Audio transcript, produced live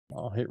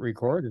I'll hit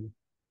record. Is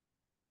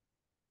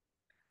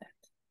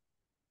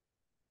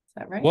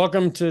that right?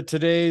 Welcome to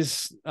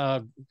today's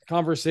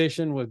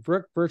conversation with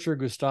Brooke Birtcher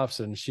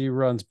Gustafson. She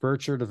runs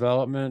Birtcher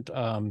Development.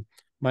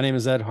 My name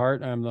is Ed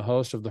Hart. I'm the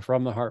host of the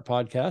From The Hart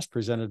podcast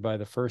presented by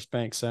the First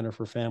Bank Center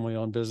for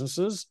Family-Owned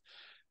Businesses.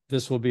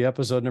 This will be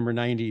episode number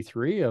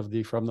 93 of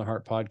the From The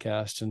Hart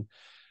podcast. And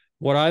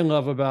what I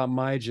love about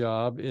my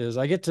job is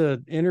I get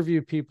to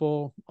interview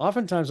people.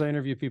 Oftentimes I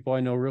interview people I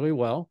know really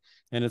well.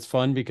 And it's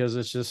fun because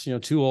it's just,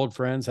 two old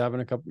friends having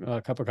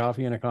a cup of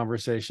coffee and a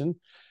conversation.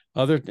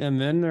 And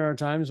then there are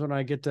times when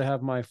I get to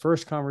have my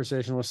first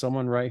conversation with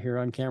someone right here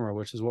on camera,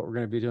 which is what we're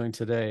going to be doing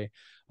today.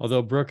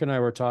 Although Brooke and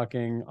I were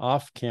talking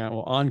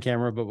on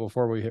camera, but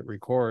before we hit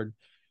record,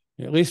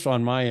 at least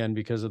on my end,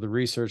 because of the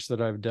research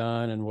that I've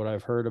done and what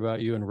I've heard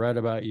about you and read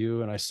about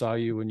you. And I saw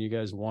you when you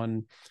guys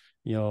won,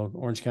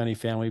 Orange County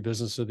Family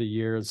Business of the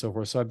Year and so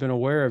forth. So I've been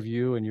aware of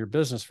you and your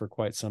business for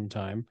quite some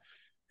time.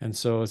 And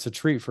so it's a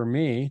treat for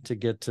me to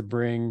get to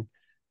bring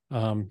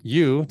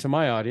you to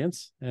my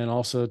audience and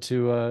also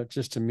to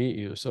just to meet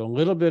you. So a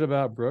little bit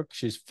about Brooke.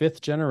 She's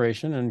fifth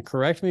generation, and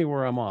correct me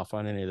where I'm off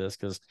on any of this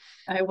because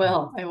I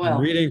will. I'm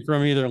reading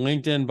from either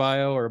LinkedIn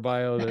bio or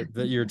bio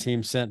that your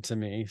team sent to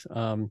me.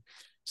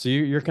 So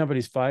your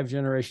company's 5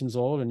 generations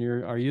old, and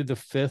are you the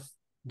fifth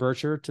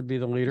Birtcher to be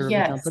the leader of the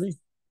Yes. company?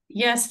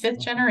 Yes, fifth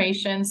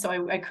generation.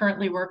 So I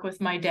currently work with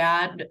my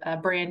dad,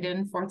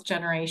 Brandon, fourth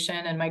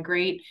generation, and my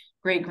great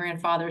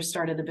grandfather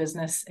started the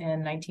business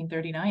in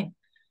 1939.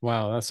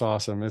 Wow, that's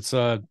awesome. It's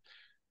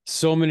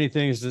so many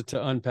things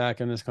to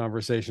unpack in this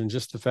conversation.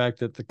 Just the fact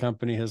that the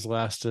company has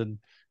lasted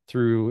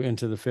through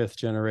into the 5th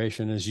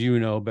generation, as you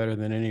know better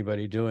than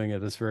anybody doing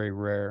it, is very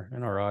rare.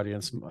 And our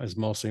audience is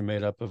mostly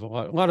made up of a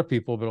lot of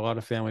people, but a lot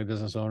of family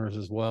business owners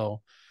as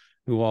well,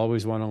 who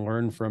always want to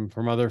learn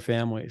from other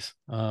families.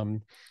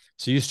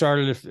 So you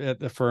started at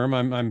the firm.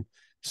 I'm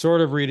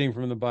sort of reading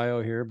from the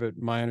bio here, but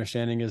my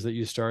understanding is that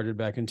you started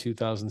back in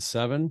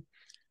 2007.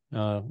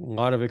 A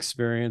lot of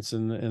experience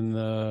in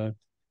the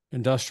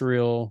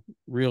industrial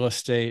real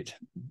estate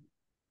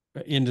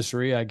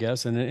industry, I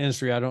guess, and an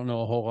industry I don't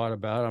know a whole lot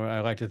about. I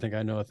like to think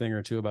I know a thing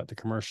or two about the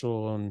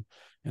commercial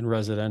and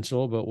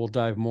residential, but we'll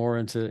dive more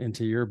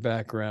into your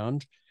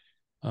background.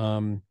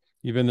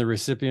 You've been the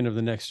recipient of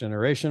the Next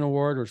Generation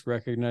Award, which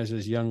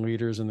recognizes young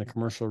leaders in the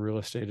commercial real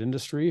estate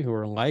industry who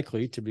are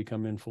likely to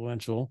become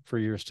influential for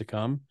years to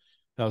come.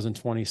 That was in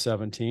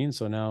 2017,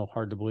 so now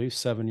hard to believe,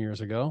 7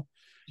 years ago.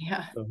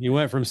 Yeah. So you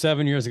went from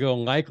 7 years ago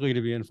likely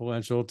to be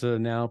influential to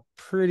now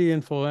pretty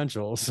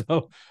influential.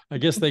 So I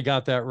guess they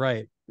got that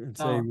right and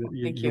saying that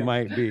Thank you you.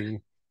 might be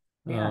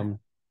Yeah.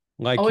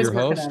 like Always your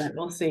working on host. it.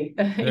 We'll see.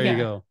 There you Yeah.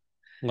 go.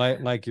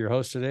 Like your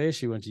host today,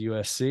 she went to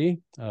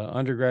USC,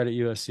 undergrad at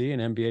USC, and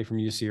MBA from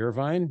UC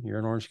Irvine. You're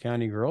an Orange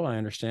County girl, I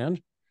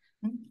understand.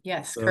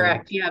 Yes, So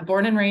correct. Yeah,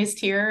 born and raised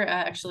here,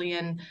 actually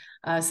in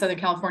Southern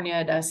California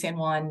at San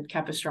Juan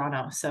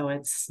Capistrano. So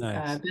it's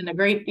nice. been a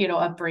great,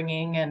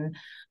 upbringing, and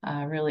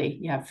really,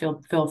 yeah,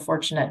 feel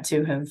fortunate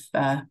to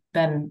have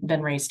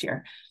been raised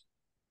here.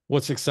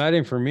 What's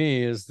exciting for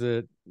me is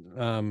that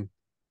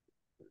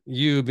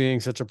you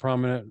being such a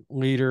prominent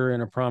leader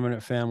in a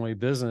prominent family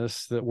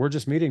business that we're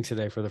just meeting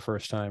today for the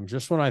first time.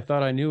 Just when I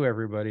thought I knew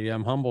everybody,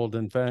 I'm humbled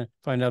and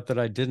find out that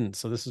I didn't.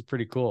 So this is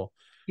pretty cool.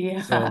 So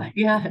Yeah,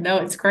 yeah, no,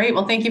 it's great.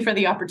 Well, thank you for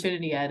the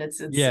opportunity, Ed. It's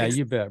yeah, exciting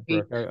you bet, to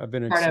be Brooke. I've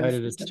been part of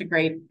excited. such a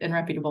great and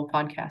reputable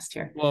podcast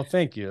here. Well,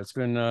 thank you. It's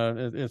been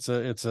it's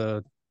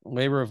a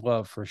labor of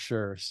love for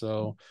sure.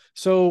 So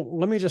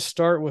let me just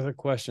start with a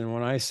question.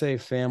 When I say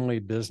family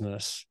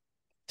business,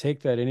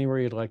 take that anywhere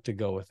you'd like to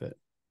go with it.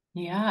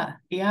 Yeah,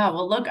 yeah.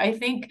 Well, look, I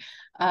think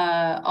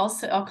I'll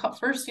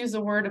first use the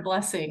word a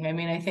blessing. I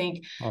mean, I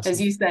think, as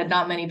Awesome. you said,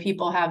 not many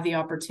people have the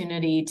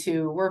opportunity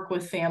to work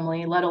with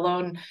family, let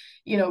alone,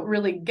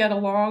 really get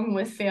along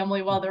with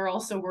family while they're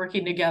also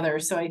working together.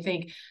 So I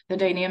think the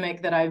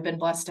dynamic that I've been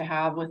blessed to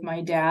have with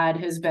my dad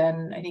has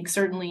been, I think,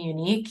 certainly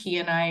unique. He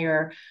and I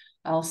are,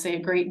 I'll say,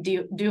 a great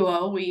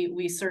duo.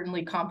 We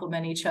certainly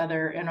complement each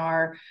other in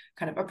our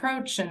kind of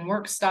approach and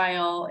work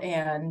style,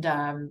 and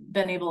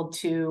been able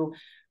to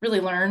really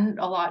learned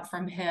a lot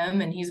from him,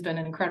 and he's been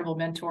an incredible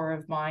mentor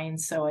of mine.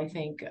 So I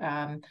think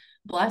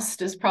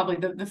blessed is probably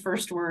the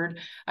first word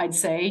I'd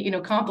say.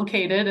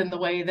 Complicated in the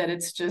way that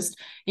it's just,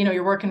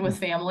 you're working with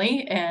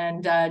family,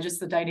 and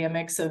just the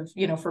dynamics of,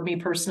 for me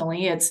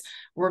personally, it's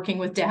working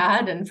with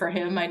dad, and for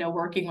him, I know,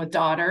 working with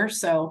daughter.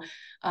 So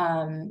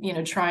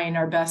trying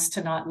our best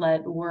to not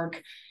let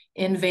work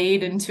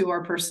invade into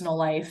our personal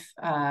life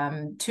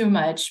too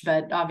much.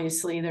 But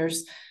obviously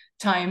there's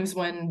times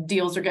when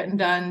deals are getting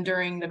done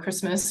during the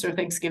Christmas or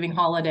Thanksgiving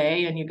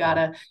holiday, and you got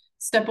to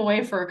step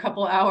away for a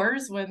couple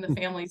hours when the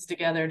family's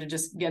together to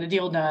just get a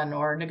deal done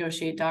or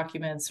negotiate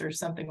documents or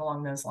something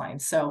along those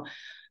lines. So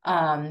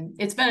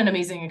it's been an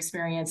amazing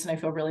experience, and I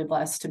feel really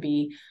blessed to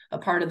be a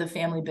part of the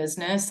family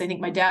business. I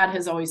think my dad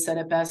has always said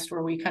it best,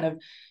 where we kind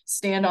of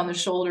stand on the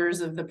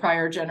shoulders of the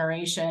prior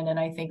generation. And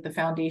I think the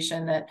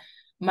foundation that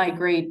my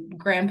great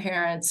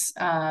grandparents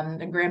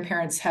and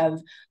grandparents have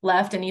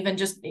left, and even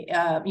just,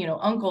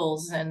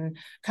 uncles and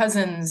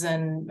cousins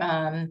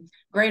and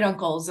great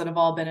uncles that have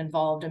all been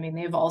involved. I mean,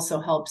 they've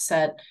also helped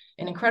set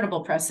an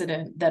incredible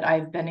precedent that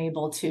I've been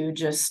able to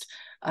just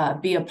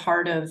be a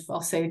part of,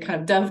 I'll say, kind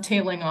of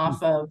dovetailing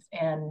off of.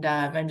 And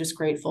I'm just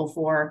grateful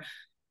for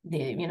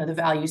the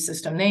value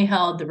system they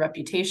held, the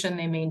reputation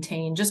they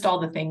maintained, just all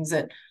the things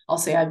that I'll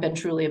say I've been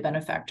truly a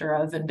benefactor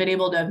of and been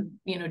able to,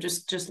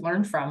 just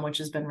learn from, which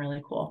has been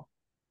really cool.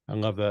 I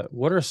love that.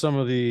 What are some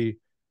of the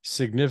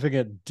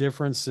significant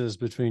differences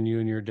between you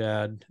and your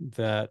dad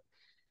that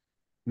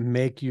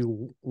make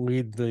you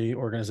lead the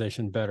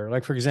organization better?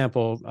 Like, for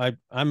example,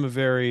 I'm a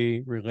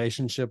very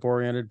relationship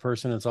oriented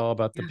person. It's all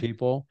about the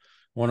people.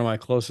 One of my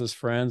closest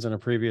friends and a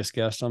previous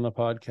guest on the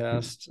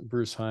podcast,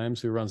 Bruce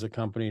Himes, who runs a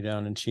company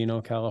down in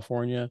Chino,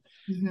 California,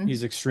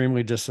 he's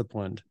extremely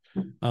disciplined.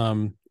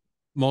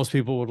 Most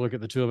people would look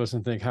at the two of us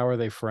and think, how are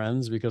they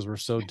friends? Because we're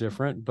so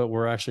different, but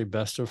we're actually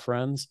best of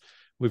friends.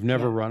 We've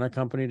never run a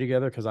company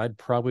together because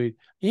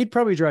he'd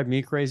probably drive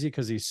me crazy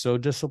because he's so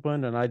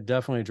disciplined, and I'd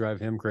definitely drive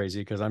him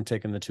crazy because I'm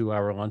taking the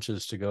 2-hour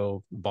lunches to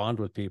go bond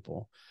with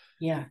people.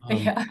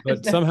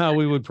 But somehow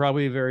we would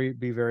probably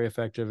be very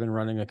effective in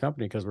running a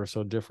company because we're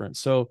so different.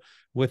 So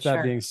with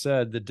that being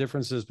said, the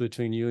differences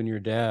between you and your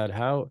dad,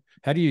 how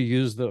do you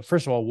use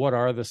first of all, what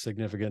are the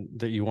significant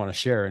that you want to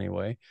share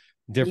anyway,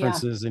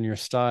 differences in your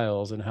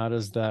styles, and how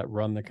does that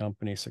run the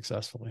company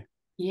successfully?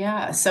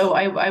 Yeah. So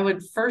I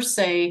would first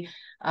say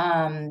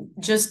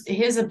just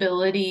his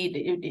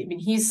ability, I mean,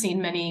 he's seen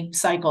many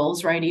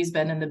cycles, right? He's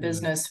been in the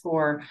business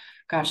for,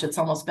 gosh, it's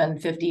almost been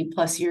 50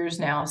 plus years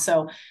now.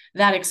 So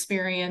that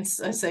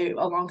experience, I say,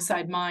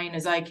 alongside mine,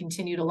 as I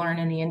continue to learn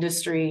in the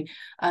industry,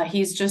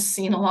 he's just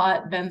seen a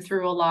lot, been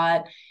through a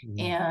lot.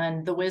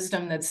 And the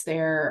wisdom that's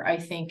there, I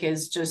think,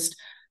 is just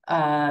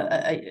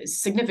a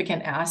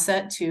significant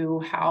asset to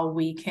how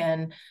we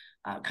can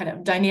kind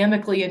of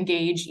dynamically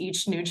engage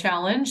each new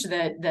challenge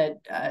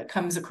that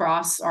comes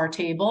across our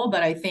table.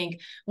 But I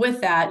think with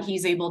that,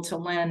 he's able to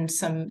lend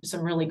some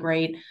really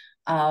great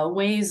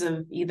ways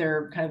of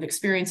either kind of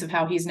experience of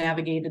how he's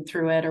navigated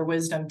through it or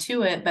wisdom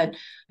to it. But I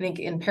think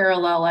in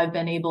parallel, I've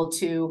been able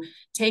to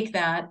take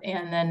that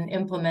and then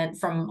implement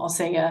from, I'll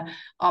say, a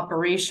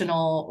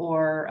operational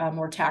or a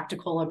more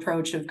tactical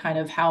approach of kind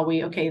of how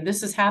this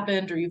has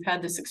happened, or you've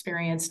had this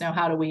experience. Now,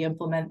 how do we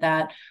implement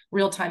that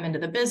real time into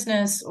the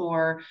business?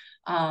 Or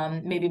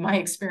maybe my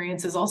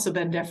experience has also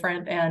been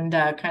different, and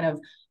kind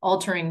of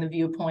altering the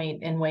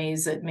viewpoint in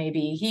ways that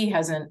maybe he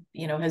hasn't,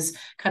 has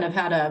kind of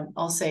had a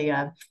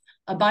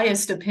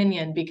biased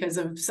opinion because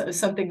of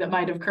something that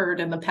might have occurred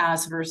in the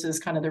past versus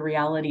kind of the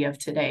reality of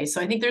today. So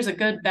I think there's a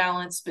good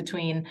balance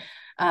between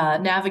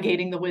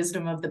navigating the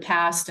wisdom of the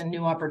past and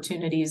new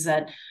opportunities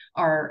that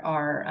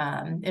are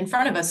in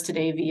front of us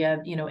today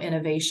via,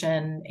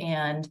 innovation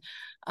and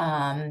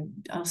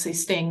I'll say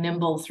staying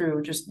nimble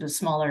through just the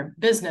smaller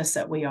business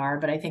that we are.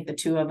 But I think the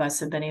two of us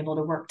have been able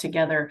to work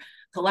together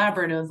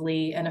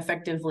collaboratively and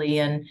effectively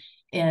in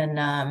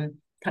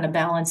kind of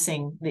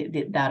balancing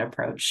that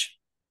approach.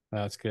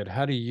 That's good.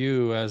 How do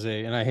you,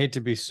 and I hate to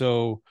be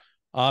so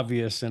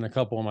obvious in a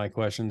couple of my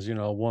questions,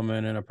 a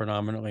woman in a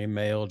predominantly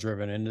male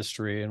driven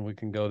industry, and we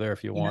can go there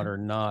if you want or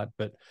not,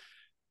 but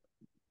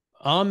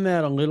on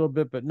that a little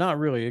bit, but not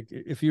really.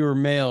 If you were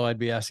male, I'd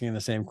be asking the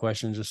same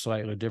question, just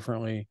slightly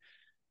differently.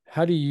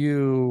 How do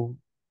you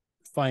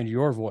find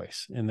your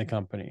voice in the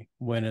company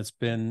when it's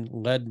been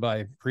led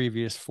by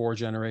previous 4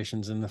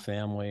 generations in the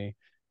family?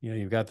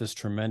 You've got this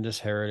tremendous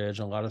heritage,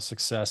 a lot of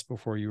success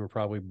before you were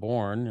probably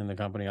born in the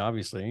company,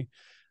 obviously.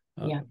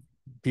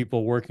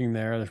 People working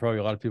there, there's probably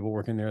a lot of people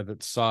working there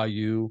that saw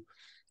you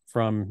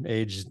from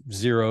age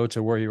 0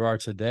 to where you are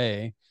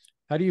today.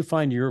 How do you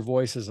find your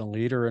voice as a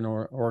leader in an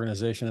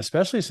organization,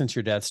 especially since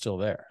your dad's still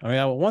there? I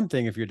mean, one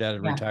thing if your dad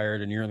had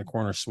retired and you're in the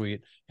corner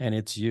suite and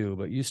it's you,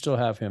 but you still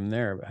have him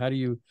there. But how do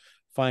you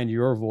find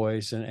your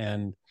voice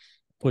and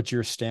put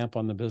your stamp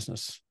on the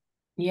business?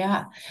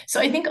 Yeah. So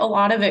I think a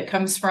lot of it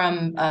comes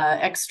from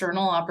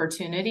external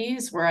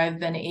opportunities where I've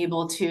been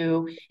able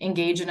to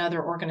engage in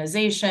other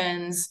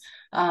organizations,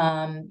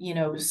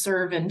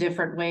 serve in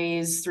different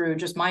ways through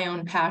just my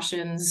own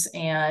passions.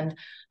 And,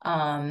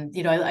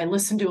 I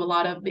listen to a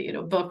lot of,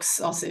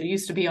 books. Also, it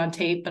used to be on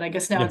tape, but I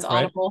guess now it's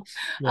Audible.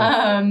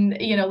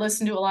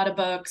 Listen to a lot of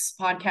books,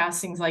 podcasts,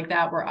 things like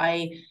that, where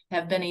I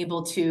have been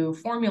able to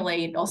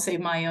formulate, I'll say,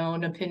 my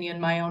own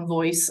opinion, my own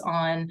voice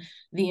on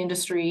the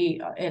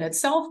industry in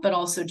itself, but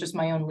also just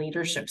my own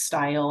leadership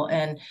style.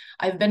 And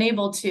I've been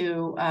able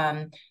to,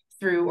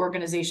 through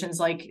organizations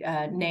like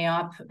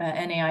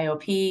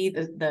NAIOP,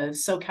 the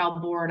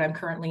SoCal board. I'm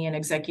currently an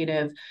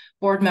executive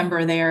board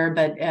member there,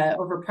 but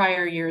over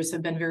prior years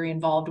have been very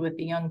involved with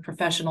the young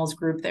professionals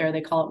group there.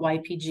 They call it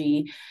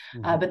YPG.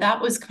 But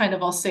that was kind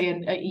of, I'll say,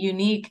 a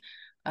unique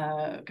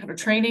kind of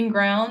training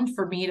ground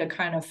for me to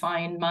kind of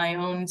find my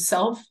own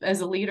self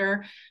as a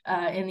leader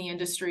in the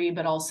industry,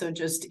 but also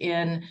just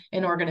in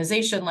an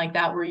organization like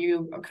that, where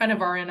you kind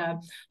of are in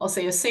I'll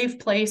say a safe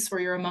place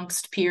where you're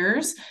amongst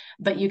peers,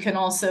 but you can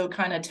also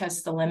kind of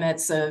test the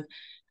limits of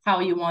how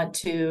you want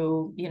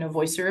to,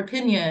 voice your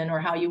opinion,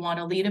 or how you want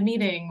to lead a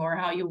meeting, or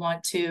how you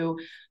want to,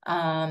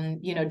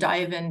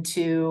 dive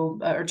into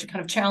or to kind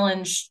of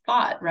challenge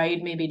thought,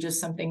 right? Maybe just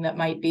something that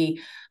might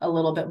be a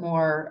little bit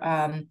more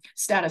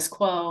status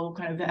quo,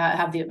 kind of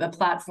have a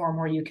platform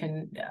where you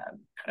can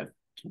kind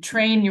of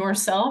train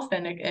yourself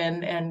and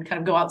kind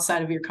of go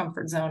outside of your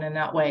comfort zone in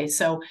that way.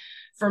 So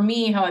for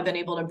me, how I've been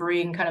able to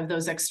bring kind of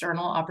those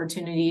external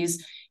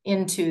opportunities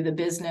into the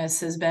business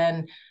has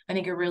been, I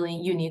think, a really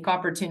unique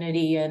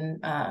opportunity,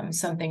 and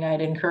something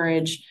I'd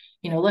encourage,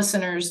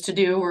 listeners to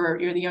do, or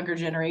you're the younger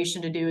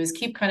generation to do, is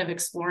keep kind of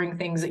exploring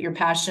things that you're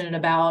passionate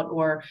about,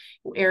 or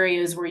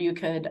areas where you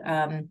could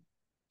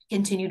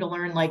continue to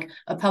learn, like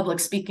a public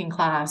speaking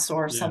class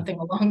or something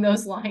along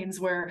those lines,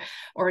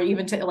 or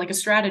even to like a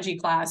strategy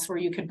class where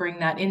you could bring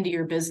that into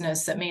your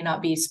business that may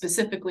not be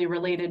specifically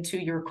related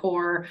to your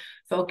core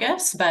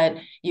focus, but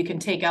you can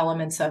take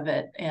elements of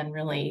it and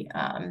really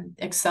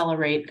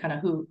accelerate kind of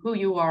who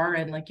you are,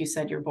 and, like you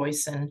said, your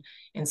voice and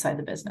inside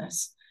the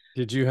business.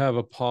 Did you have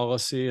a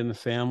policy in the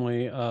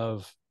family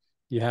of,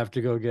 you have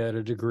to go get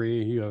a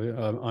degree, you have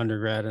an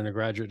undergrad and a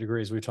graduate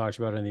degree, as we talked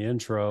about in the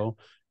intro?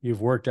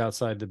 You've worked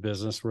outside the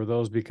business. Were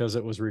those because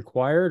it was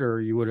required,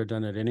 or you would have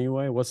done it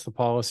anyway? What's the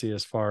policy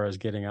as far as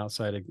getting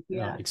outside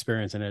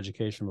experience and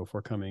education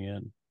before coming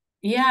in?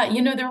 Yeah,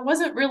 there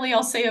wasn't really,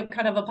 I'll say, a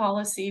kind of a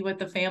policy with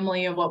the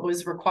family of what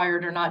was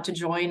required or not to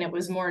join. It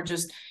was more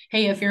just,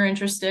 hey, if you're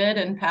interested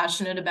and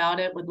passionate about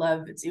it, would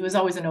love it. It was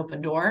always an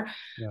open door.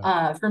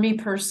 For me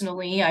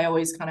personally, I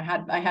always kind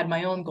of had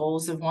my own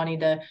goals of wanting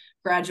to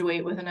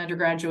graduate with an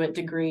undergraduate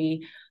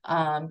degree,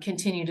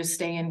 continue to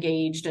stay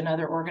engaged in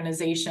other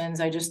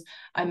organizations.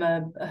 I'm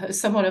a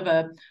somewhat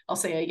of I'll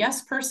say a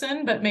yes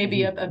person, but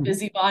maybe a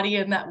busybody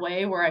in that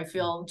way, where I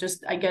feel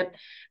I get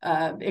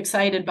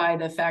excited by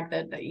the fact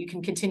that you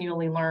can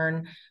continually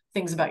learn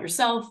things about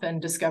yourself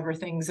and discover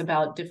things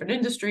about different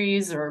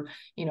industries or,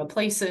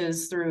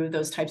 places through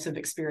those types of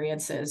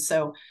experiences.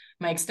 So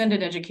my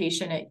extended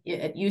education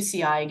at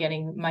UCI,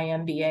 getting my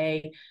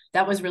MBA,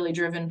 that was really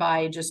driven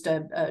by just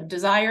a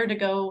desire to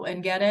go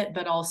and get it,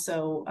 but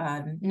also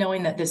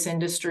knowing that this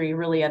industry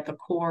really at the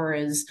core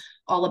is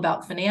all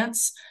about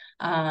finance.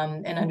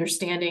 And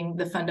understanding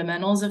the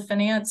fundamentals of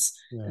finance.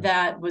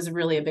 That was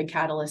really a big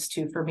catalyst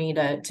for me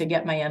to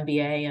get my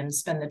MBA and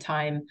spend the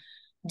time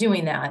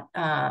doing that,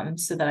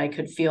 so that I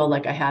could feel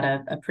like I had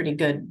a pretty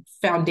good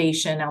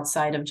foundation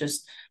outside of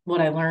just what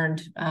I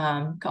learned,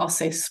 I'll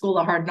say school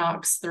of hard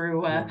knocks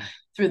through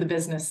the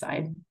business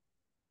side.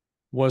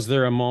 Was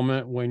there a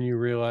moment when you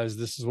realized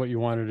this is what you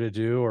wanted to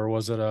do, or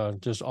was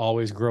it just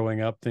always growing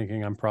up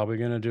thinking I'm probably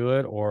going to do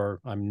it, or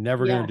I'm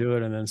never going to do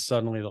it, and then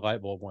suddenly the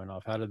light bulb went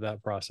off? How did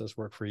that process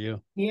work for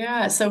you?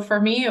 Yeah, so for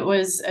me, it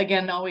was,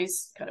 again,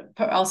 always kind of,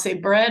 I'll say,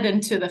 bred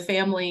into the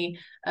family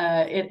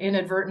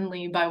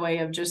inadvertently by way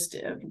of just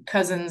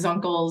cousins,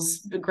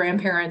 uncles,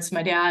 grandparents,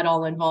 my dad,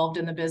 all involved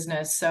in the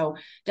business. So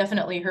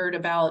definitely heard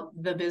about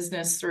the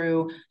business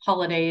through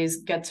holidays,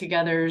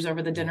 get-togethers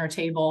over the dinner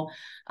table.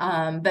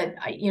 But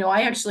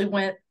I actually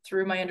went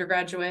through my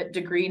undergraduate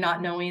degree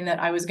not knowing that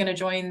I was going to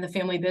join the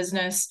family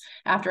business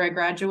after I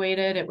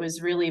graduated. It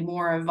was really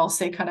more of, I'll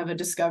say, kind of a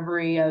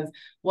discovery of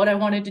what I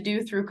wanted to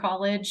do through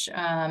college.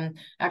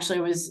 Actually,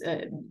 I was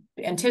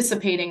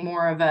anticipating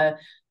more of a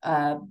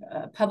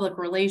public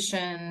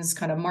relations,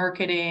 kind of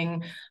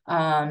marketing,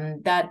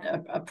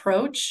 that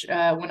approach.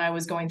 When I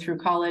was going through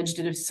college,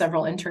 did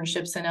several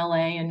internships in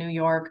LA and New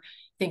York,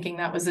 thinking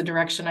that was the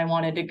direction I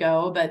wanted to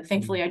go. But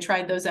thankfully I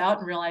tried those out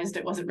and realized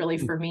it wasn't really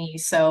for me.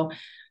 So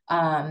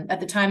at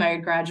the time I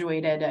had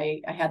graduated,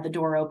 I had the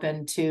door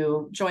open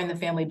to join the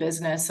family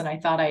business, and I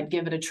thought I'd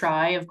give it a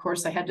try. Of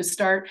course, I had to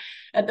start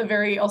at the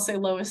very, I'll say,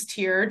 lowest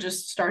tier,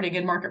 just starting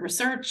in market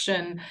research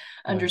and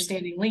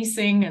understanding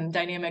leasing and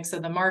dynamics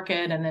of the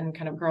market, and then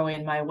kind of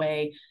growing my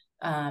way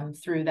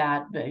through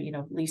that,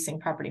 leasing,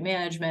 property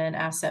management,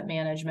 asset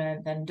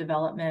management, then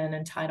development,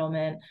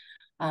 entitlement,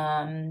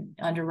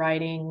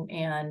 underwriting,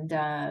 and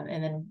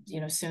then,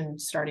 soon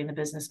starting the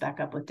business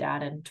back up with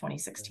Dad in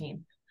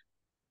 2016.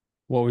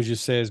 What would you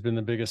say has been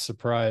the biggest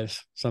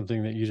surprise,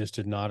 something that you just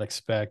did not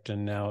expect,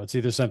 and now it's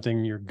either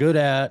something you're good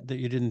at that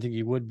you didn't think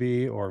you would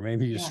be, or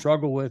maybe you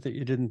struggle with that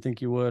you didn't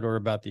think you would, or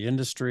about the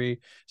industry?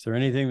 Is there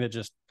anything that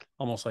just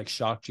almost like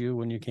shocked you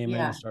when you came in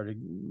and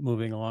started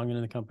moving along in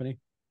the company?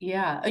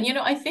 Yeah. And,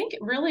 I think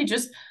really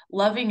just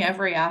loving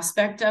every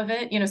aspect of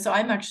it, so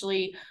I'm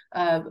actually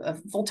a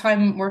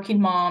full-time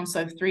working mom. So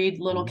I have 3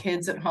 little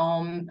kids at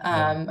home.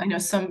 I know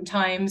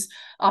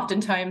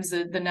oftentimes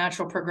the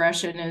natural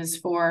progression is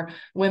for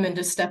women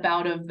to step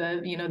out of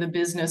the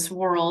business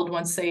world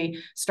once they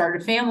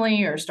start a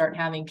family or start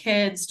having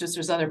kids. Just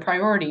there's other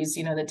priorities,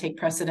 that take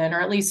precedent, or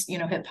at least,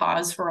 hit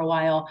pause for a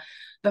while.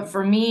 But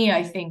for me,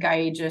 I think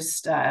I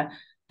just,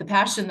 the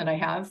passion that I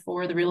have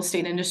for the real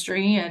estate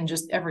industry and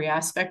just every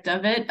aspect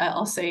of it,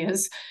 I'll say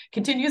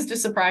continues to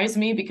surprise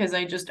me, because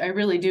I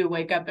really do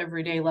wake up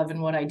every day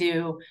loving what I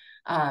do.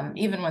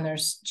 Even when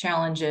there's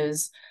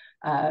challenges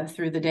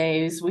through the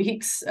days,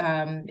 weeks,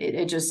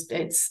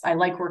 I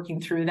like working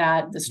through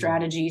that, the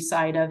strategy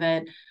side of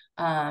it,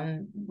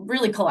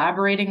 really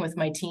collaborating with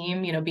my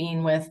team,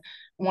 being with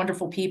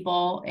wonderful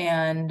people,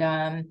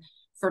 and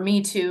for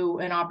me too,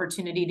 an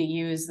opportunity to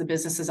use the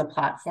business as a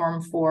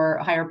platform for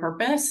a higher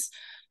purpose.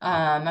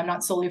 I'm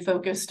not solely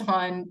focused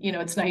on,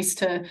 it's nice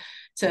to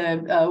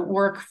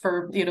work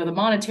for, the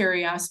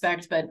monetary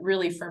aspect, but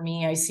really for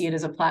me, I see it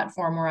as a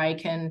platform where I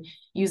can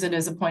use it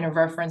as a point of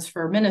reference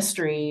for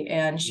ministry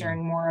and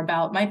sharing more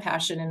about my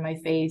passion and my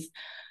faith.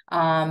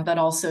 But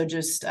also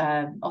just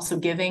also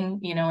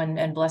giving,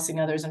 and blessing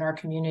others in our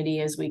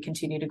community as we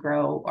continue to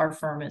grow our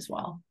firm as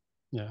well.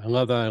 Yeah, I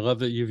love that. I love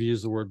that you've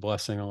used the word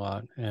blessing a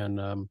lot.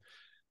 And,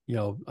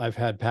 I've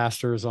had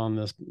pastors on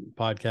this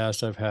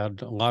podcast. I've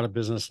had a lot of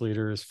business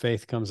leaders.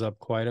 Faith comes up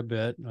quite a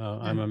bit.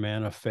 I'm a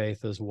man of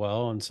faith as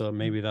well. And so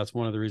maybe that's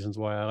one of the reasons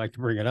why I like to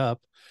bring it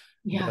up.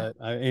 Yeah.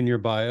 But in your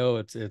bio,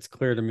 it's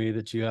clear to me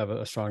that you have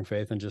a strong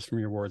faith. And just from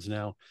your words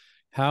now,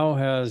 how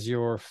has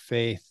your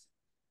faith,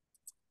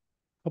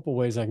 a couple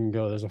ways I can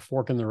go. There's a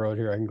fork in the road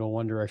here. I can go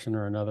one direction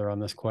or another on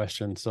this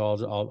question. So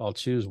I'll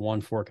choose one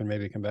fork and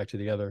maybe come back to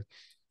the other.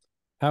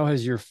 How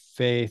has your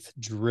faith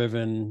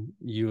driven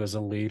you as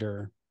a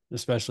leader,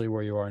 especially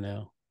where you are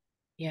now?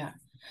 Yeah.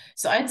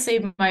 So I'd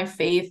say my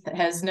faith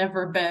has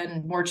never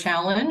been more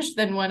challenged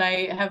than when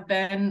I have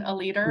been a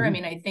leader. Mm-hmm. I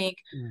mean, I think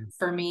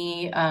for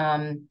me,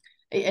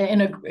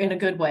 in a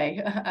good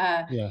way,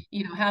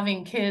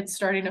 having kids,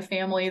 starting a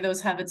family,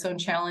 those have its own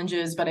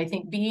challenges. But I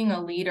think being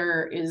a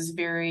leader is a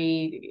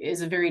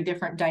very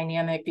different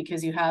dynamic,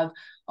 because you have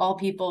all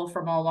people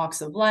from all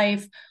walks of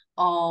life,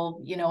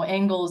 all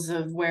angles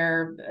of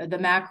where the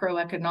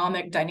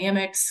macroeconomic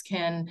dynamics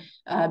can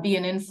be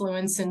an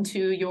influence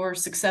into your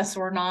success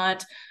or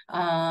not.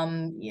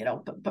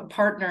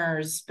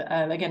 Partners,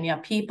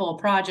 again, people,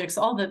 projects,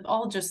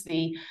 all just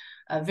the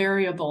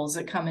variables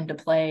that come into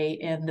play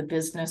in the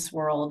business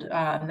world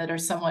that are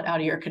somewhat out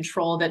of your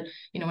control, that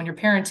when you're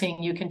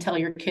parenting, you can tell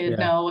your kid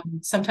no,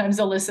 and sometimes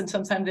they'll listen,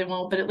 sometimes they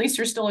won't, but at least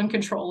you're still in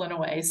control in a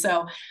way.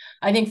 So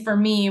I think for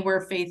me,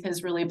 where faith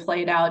has really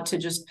played out to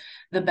just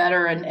the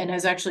better, and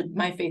has actually,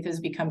 my faith has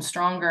become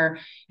stronger,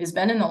 has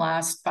been in the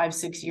last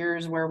 5-6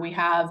 years, where we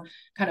have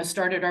kind of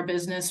started our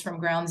business from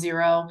ground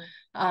zero.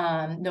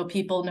 No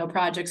people, no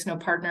projects, no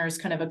partners,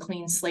 kind of a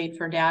clean slate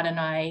for Dad and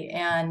I.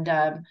 And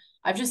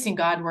I've just seen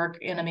God work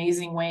in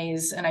amazing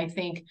ways. And I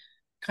think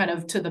kind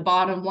of to the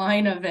bottom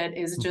line of it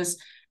is just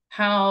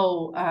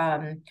how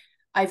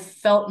I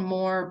felt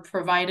more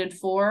provided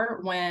for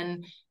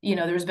when,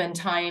 there's been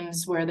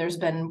times where there's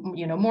been,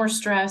 more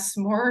stress,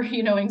 more,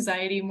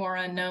 anxiety, more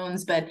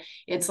unknowns, but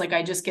it's like,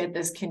 I just get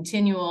this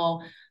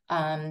continual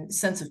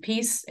sense of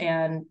peace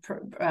and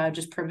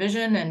just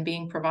provision and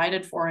being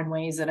provided for in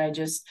ways that I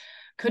just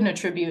couldn't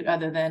attribute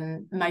other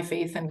than my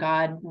faith in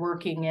God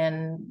working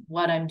in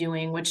what I'm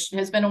doing, which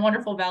has been a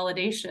wonderful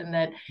validation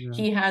that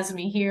he has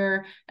me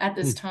here at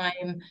this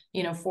time,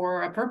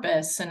 for a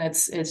purpose. And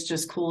it's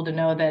just cool to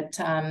know that,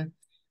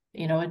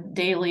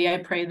 daily I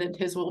pray that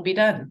his will be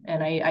done,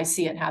 and I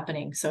see it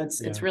happening. So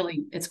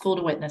it's cool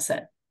to witness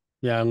it.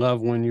 Yeah. I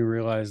love when you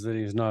realize that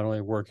he's not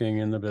only working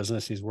in the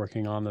business, he's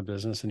working on the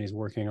business, and he's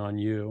working on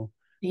you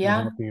and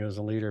helping you as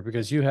a leader,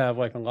 because you have,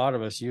 like a lot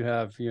of us, you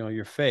have,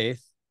 your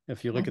faith.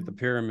 If you look at the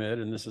pyramid,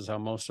 and this is how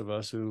most of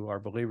us who are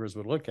believers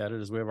would look at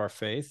it, is we have our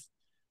faith,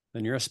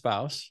 then you're a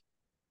spouse,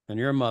 then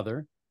you're a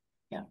mother,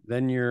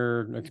 then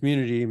you're a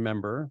community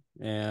member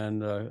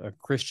and a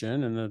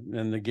Christian,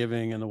 and the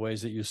giving and the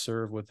ways that you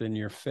serve within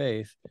your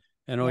faith.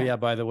 And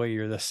by the way,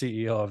 you're the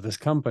CEO of this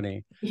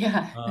company.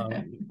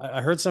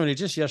 I heard somebody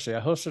just yesterday,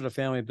 I hosted a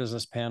family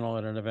business panel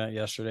at an event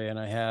yesterday, and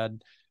I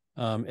had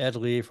Ed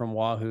Lee from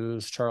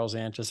Wahoo's, Charles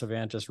Antis of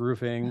Antis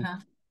Roofing,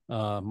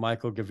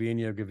 Michael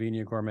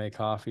Gavinia Gourmet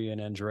Coffee, and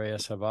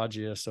Andreas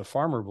Havagius of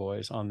Farmer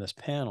Boys on this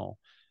panel.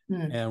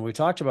 And we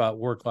talked about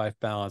work-life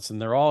balance,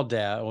 and they're all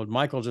dad. Well,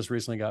 Michael just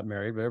recently got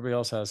married, but everybody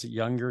else has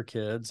younger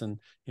kids. And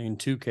in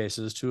 2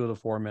 cases, 2 of the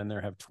 4 men there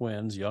have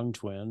twins, young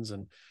twins,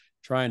 and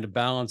trying to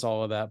balance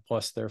all of that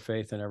plus their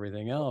faith and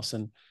everything else.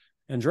 And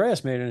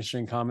Andreas made an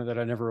interesting comment that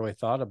I never really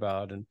thought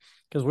about. And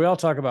because we all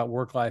talk about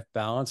work-life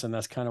balance, and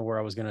that's kind of where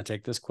I was going to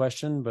take this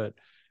question, but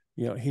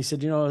he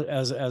said,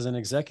 as an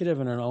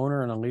executive and an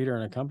owner and a leader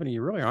in a company,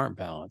 you really aren't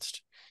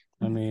balanced.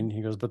 I mean,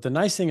 he goes, but the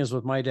nice thing is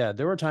with my dad,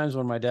 there were times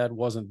when my dad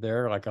wasn't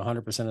there like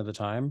 100% of the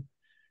time,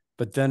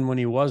 but then when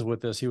he was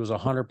with us, he was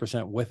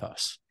 100% with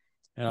us.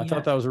 And I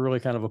thought that was a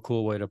really kind of a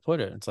cool way to put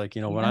it. It's like,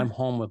 when I'm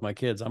home with my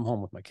kids, I'm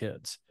home with my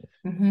kids.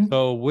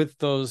 So with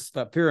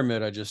that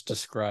pyramid I just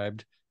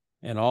described,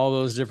 and all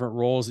those different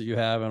roles that you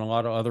have, and a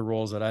lot of other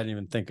roles that I didn't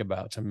even think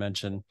about to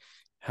mention,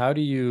 how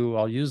do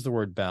I'll use the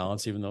word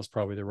balance, even though it's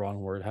probably the wrong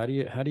word. How do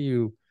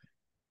you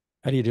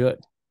do it?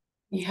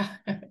 Yeah,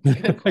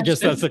 good I guess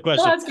that's question. the Still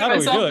question. asking How do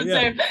we do myself it? the Yeah.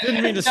 same.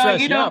 Didn't mean to No,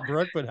 stress you out,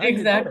 Brooke, but how do you do it?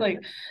 exactly.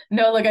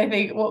 No, look, I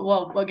think,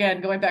 well, again,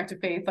 going back to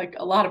faith, like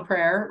a lot of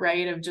prayer,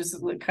 right? Of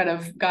just like kind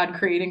of God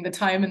creating the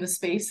time and the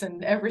space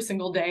and every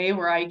single day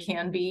where I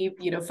can be,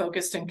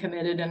 focused and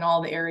committed in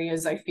all the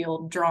areas I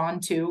feel drawn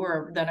to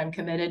or that I'm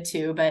committed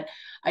to. But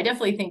I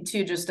definitely think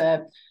too, just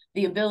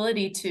the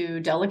ability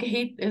to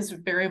delegate is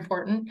very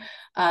important.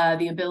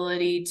 The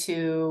ability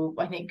to,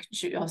 I think,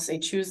 I'll say,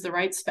 choose the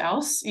right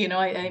spouse.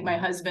 I think my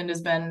husband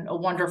has been a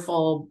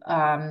wonderful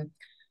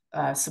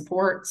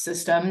support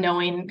system,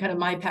 knowing kind of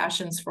my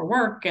passions for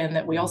work and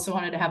that we also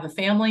wanted to have a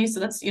family. So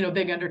that's, a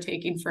big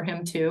undertaking for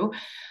him too.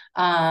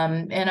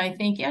 And I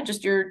think, yeah,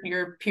 just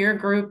your peer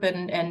group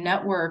and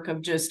network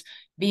of just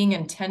being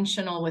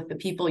intentional with the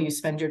people you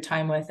spend your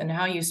time with and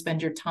how you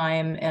spend your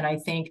time. And I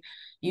think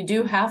you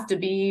do have to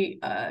be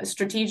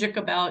strategic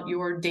about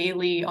your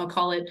daily, I'll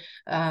call it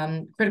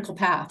critical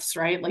paths,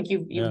 right? Like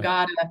you've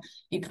got to,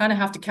 you kind of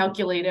have to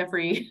calculate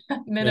every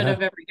minute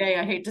of every day.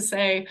 I hate to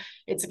say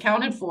it's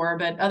accounted for,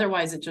 but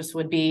otherwise it just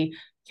would be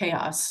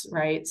chaos,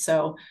 right?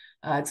 So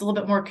it's a little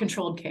bit more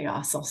controlled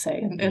chaos, I'll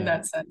say, in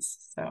that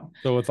sense.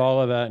 So with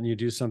all of that, and you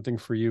do something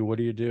for you, what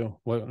do you do?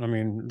 I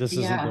mean, this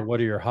isn't Yeah, what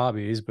are your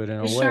hobbies, but in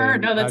a way, sure.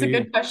 No, that's a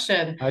good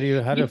question. how do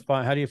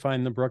you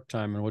find the Brooke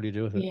time, and what do you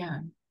do with it? Yeah.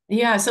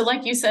 Yeah. So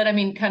like you said, I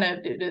mean, kind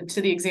of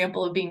to the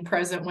example of being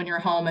present when you're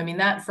home. I mean,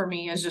 that for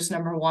me is just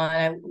number one.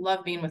 I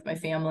love being with my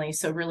family.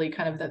 So really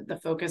kind of the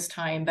focus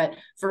time. But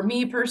for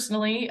me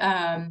personally,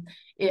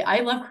 I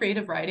love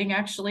creative writing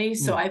actually.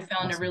 So I've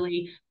found a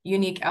really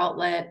unique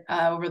outlet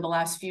over the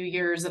last few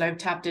years that I've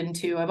tapped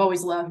into. I've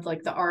always loved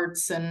like the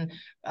arts and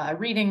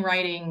reading,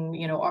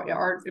 writing,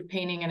 art,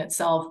 painting in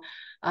itself.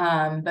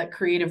 But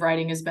creative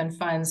writing has been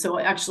fun. So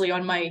actually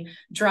on my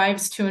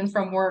drives to and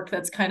from work,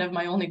 that's kind of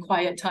my only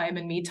quiet time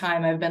and me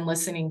time. I've been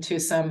listening to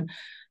some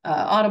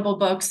audible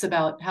books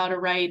about how to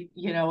write,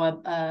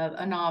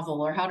 a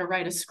novel or how to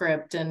write a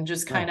script and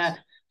just kind of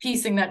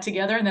piecing that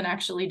together and then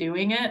actually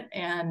doing it.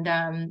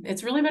 And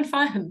it's really been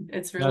fun.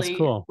 It's That's really a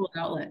cool. cool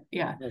outlet.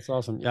 Yeah. That's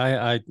awesome.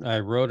 Yeah, I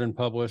wrote and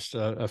published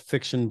a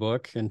fiction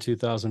book in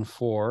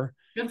 2004.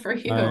 Good for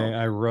you.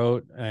 I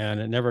wrote,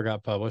 and it never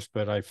got published,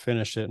 but I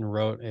finished it and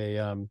wrote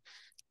a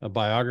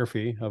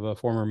biography of a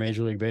former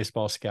Major League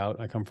Baseball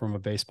scout. I come from a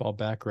baseball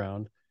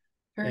background,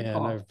 Very and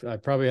cool. I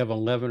probably have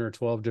 11 or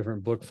 12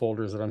 different book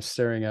folders that I'm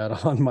staring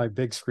at on my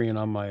big screen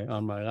on my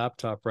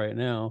laptop right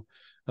now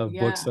of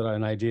books Yeah.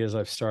 and ideas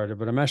I've started.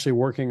 But I'm actually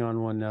working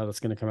on one now that's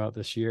going to come out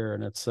this year,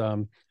 and it's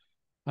I'm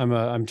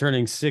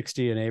turning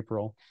 60 in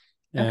April.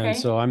 And Okay.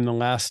 so I'm the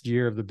last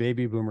year of the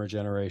baby boomer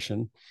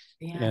generation.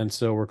 Yeah. And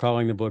so we're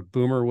calling the book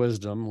Boomer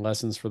Wisdom: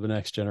 Lessons for the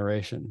Next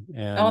Generation. Oh,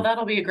 And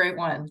that'll be a great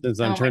one.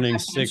 since I'm Oh my turning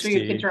gosh. I'm sure you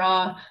could 60,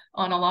 draw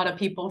on a lot of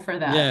people for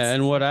that. yeah,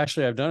 and what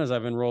actually I've done is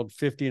I've enrolled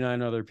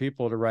 59 other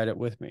people to write it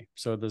with me.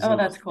 So there's Oh, going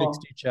to be that's cool.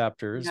 60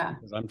 chapters Yeah.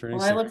 because I'm turning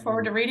Well, I look 60.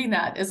 forward to reading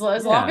that. As long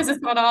Yeah, as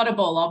it's not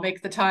audible, I'll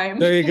make the time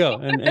there you go.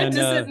 And to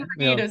sit and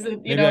read as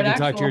maybe I an can talk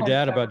to actual your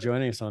dad about hardcover.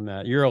 joining us on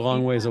that. You're a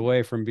long ways Yeah.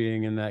 away from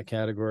being in that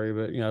category,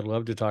 but I'd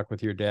love to talk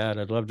with your dad.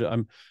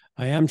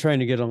 I am trying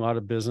to get a lot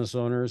of business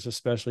owners,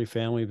 especially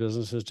family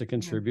businesses, to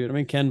contribute. I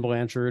mean, Ken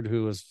Blanchard,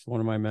 who was one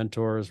of my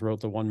mentors, wrote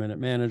the 1 Minute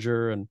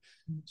Manager and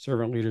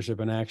Servant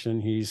Leadership in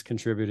Action. He's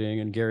contributing,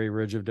 and Gary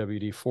Ridge of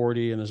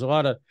WD-40. And there's a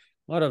lot of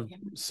Yeah.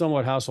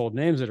 somewhat household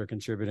names that are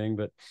contributing,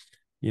 but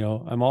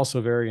I'm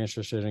also very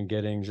interested in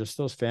getting just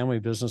those family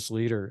business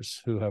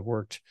leaders who have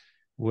worked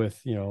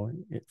with,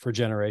 for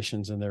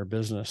generations in their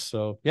business.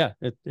 So yeah,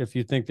 if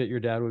you think that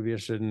your dad would be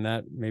interested in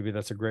that, maybe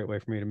that's a great way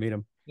for me to meet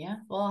him. Yeah.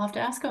 Well, I'll have to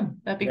ask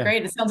him. That'd be Yeah,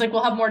 great. It sounds like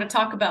we'll have more to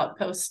talk about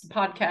post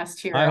podcast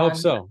I here hope on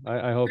so.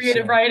 I hope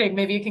creative so. writing.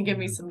 Maybe you can give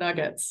me Yeah. some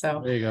nuggets.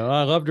 So There you go.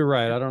 I love to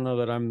write. I don't know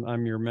that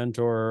I'm your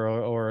mentor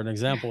or an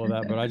example of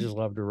that, but I just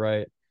love to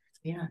write.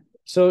 yeah.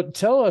 So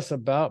tell us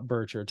about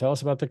Birtcher. Tell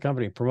us about the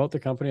company. Promote the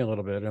company a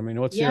little bit. I mean,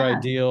 what's your Yeah.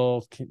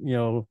 ideal,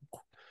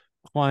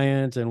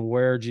 client, and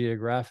where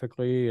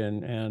geographically,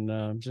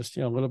 and just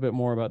a little bit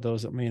more about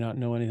those that may not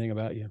know anything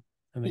about you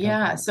and the company.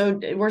 Yeah, so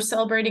we're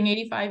celebrating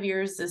 85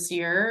 years this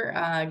year.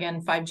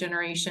 Again,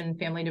 5-generation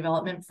family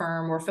development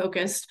firm. We're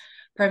focused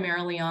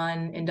primarily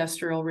on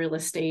industrial real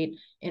estate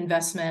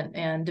investment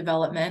and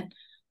development.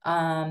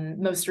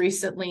 Most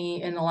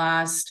recently, in the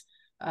last,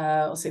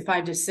 I'll say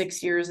 5 to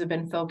 6 years, have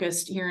been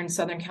focused here in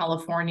Southern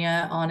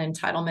California on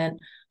entitlement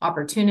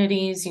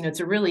opportunities. It's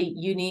a really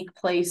unique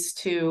place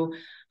to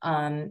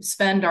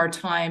spend our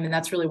time, and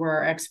that's really where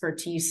our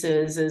expertise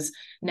is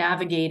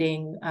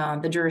navigating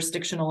the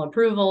jurisdictional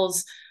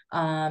approvals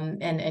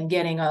and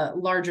getting a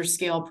larger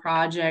scale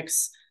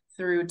projects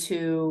through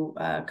to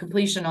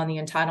completion on the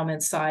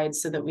entitlement side,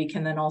 so that we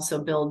can then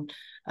also build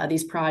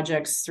these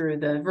projects through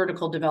the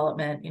vertical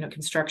development,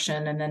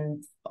 construction, and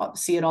then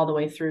see it all the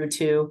way through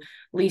to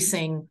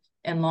leasing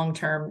and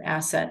long-term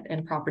asset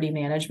and property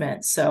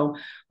management. So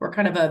we're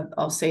kind of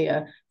I'll say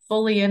a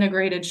fully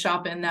integrated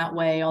shop in that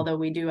way, although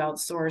we do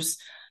outsource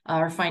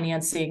our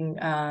financing,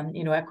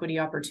 equity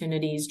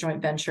opportunities,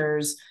 joint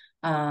ventures,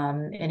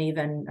 and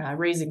even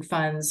raising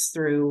funds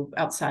through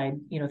outside,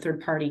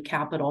 third-party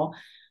capital.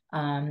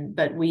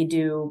 But we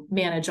do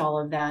manage all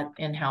of that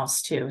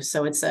in-house too.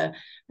 So it's a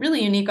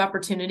really unique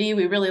opportunity.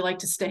 We really like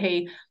to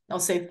stay, I'll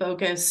say,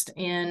 focused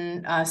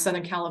in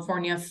Southern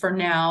California for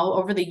now.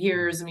 Over the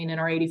years, I mean, in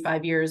our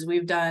 85 years,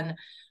 we've done,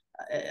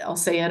 I'll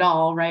say it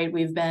all, right?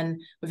 We've had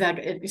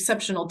an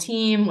exceptional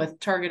team with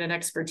targeted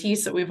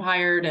expertise that we've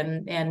hired,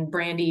 and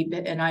Brandy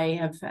and I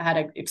have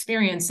had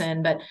experience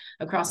in, but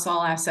across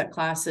all asset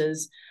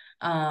classes,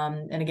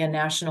 and again,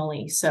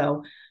 nationally.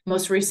 So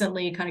most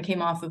recently kind of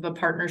came off of a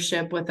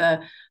partnership with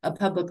a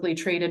publicly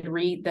traded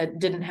REIT that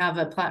didn't have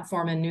a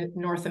platform in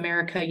North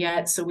America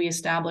yet. So we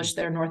established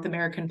their North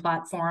American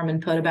platform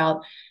and put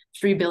about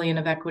 $3 billion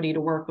of equity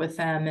to work with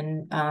them,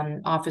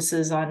 and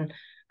offices on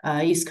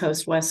East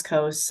Coast, West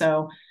Coast.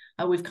 So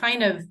we've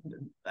kind of,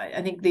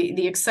 I think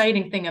the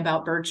exciting thing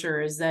about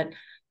Birtcher is that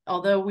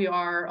although we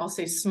are, I'll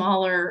say,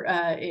 smaller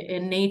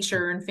in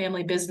nature and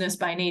family business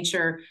by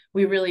nature,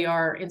 we really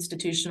are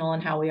institutional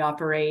in how we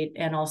operate,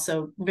 and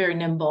also very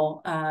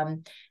nimble.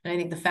 And I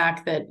think the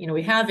fact that,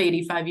 we have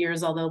 85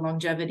 years, although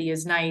longevity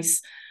is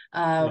nice,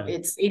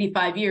 it's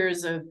 85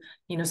 years of,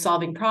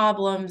 solving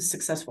problems,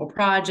 successful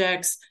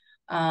projects,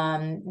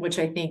 which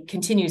I think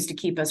continues to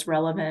keep us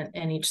relevant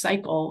in each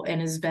cycle,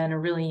 and has been a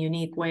really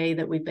unique way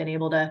that we've been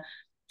able to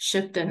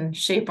shift and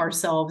shape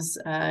ourselves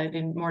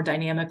in more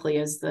dynamically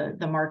as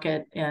the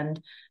market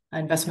and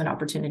investment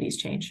opportunities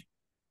change.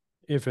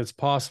 If it's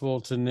possible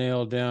to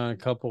nail down a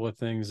couple of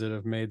things that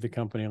have made the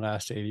company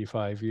last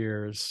 85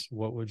 years,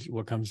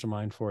 what comes to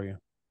mind for you?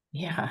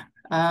 Yeah.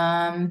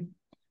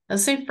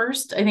 Let's say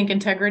first, I think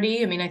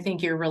integrity. I mean, I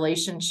think your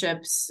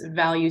relationships,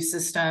 value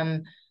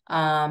system,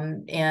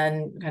 and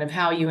kind of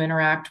how you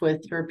interact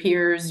with your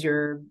peers,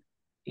 your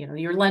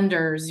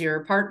lenders,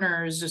 your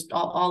partners, just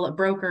all the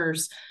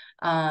brokers,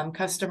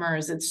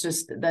 customers. It's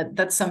just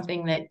that's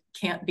something that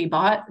can't be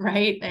bought,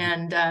 right?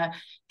 And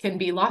can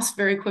be lost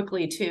very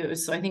quickly too.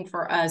 So I think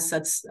for us,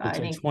 that's I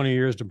think 20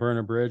 years to burn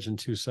a bridge and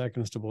 2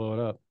 seconds to blow it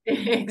up.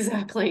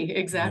 Exactly.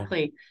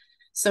 Yeah.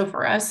 So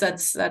for us,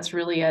 that's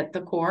really at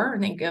the core, I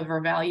think, of our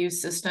value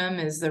system,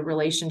 is the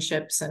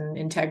relationships and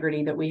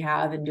integrity that we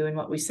have in doing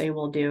what we say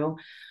we'll do.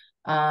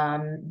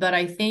 But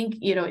I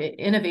think,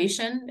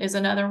 innovation is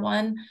another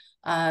one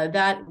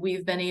that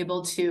we've been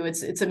able to,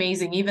 it's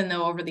amazing, even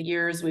though over the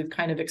years we've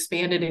kind of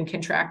expanded and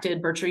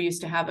contracted. Birtcher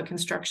used to have a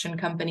construction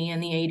company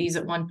in the 80s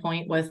at one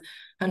point with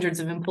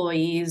hundreds of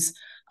employees.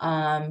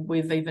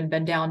 We've even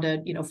been down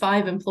to,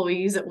 5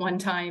 employees at one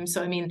time.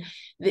 So, I mean,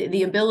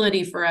 the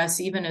ability for us,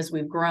 even as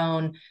we've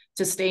grown,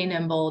 to stay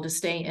nimble, to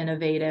stay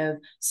innovative,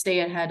 stay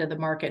ahead of the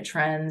market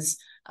trends,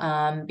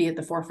 be at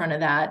the forefront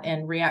of that,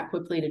 and react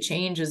quickly to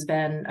change has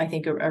been, I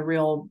think, a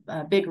real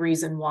big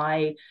reason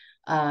why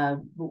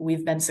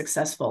we've been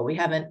successful. We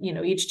haven't,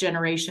 each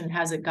generation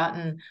hasn't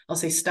gotten, I'll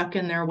say, stuck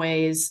in their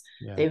ways.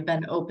 Yeah. They've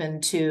been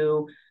open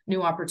to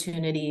new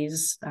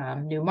opportunities,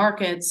 new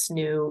markets,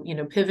 new,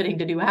 pivoting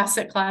to new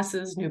asset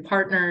classes, new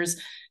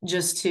partners,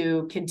 just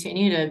to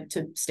continue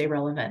to stay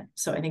relevant.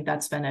 So I think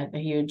that's been a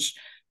huge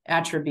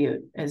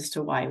attribute as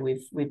to why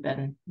we've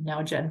been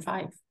now Gen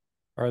 5.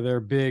 Are there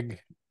big,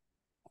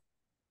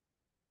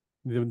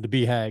 the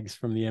BHAGs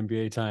from the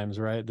MBA times,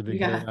 right? The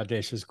big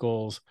audacious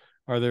goals.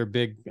 Are there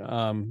big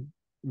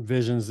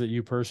visions that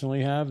you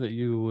personally have that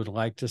you would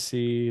like to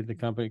see the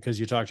company? Because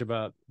you talked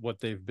about what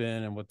they've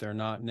been and what they're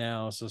not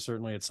now. So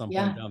certainly at some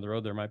point down the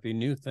road, there might be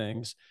new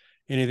things.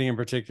 Anything in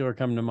particular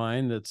come to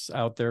mind that's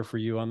out there for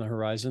you on the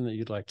horizon that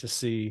you'd like to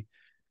see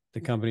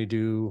the company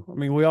do? I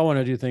mean, we all want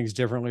to do things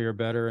differently or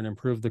better and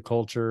improve the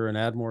culture and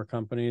add more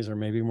companies or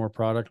maybe more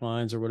product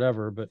lines or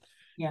whatever. But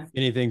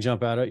anything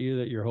jump out at you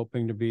that you're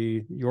hoping to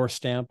be your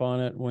stamp on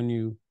it when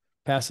you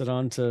pass it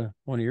on to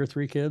one of your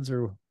 3 kids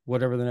or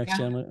whatever the next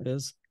gen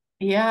is?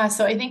 Yeah.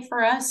 So I think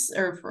for us,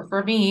 or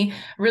for me,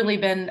 really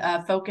been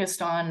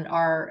focused on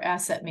our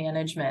asset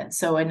management.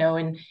 So I know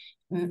in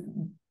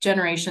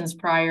generations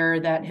prior,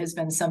 that has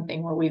been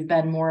something where we've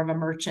been more of a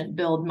merchant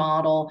build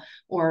model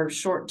or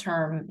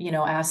short-term,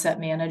 asset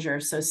manager.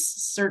 So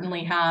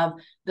certainly have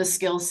the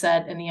skill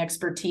set and the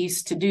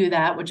expertise to do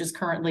that, which is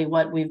currently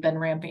what we've been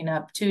ramping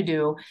up to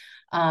do.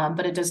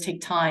 But it does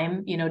take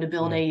time, to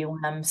build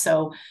AUM.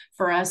 So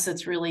for us,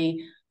 it's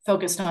really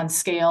focused on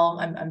scale.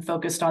 I'm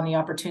focused on the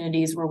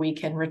opportunities where we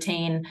can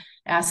retain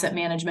asset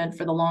management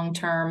for the long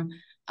term,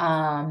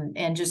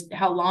 and just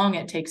how long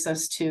it takes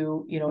us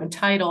to,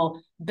 entitle,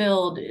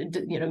 build,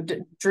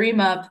 dream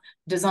up,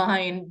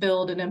 design,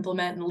 build, and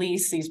implement and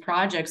lease these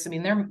projects. I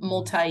mean, they're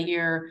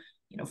multi-year,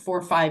 4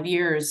 or 5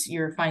 years,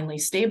 you're finally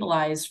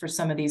stabilized for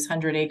some of these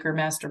 100-acre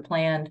master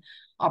planned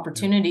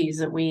opportunities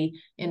that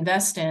we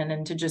invest in,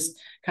 and to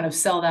just kind of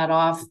sell that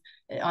off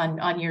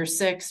on year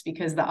 6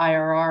 because the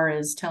IRR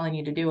is telling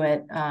you to do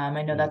it.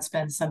 I know that's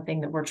been something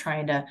that we're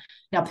trying to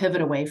now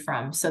pivot away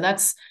from. So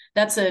that's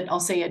I'll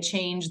say a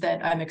change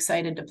that I'm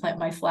excited to plant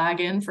my flag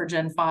in for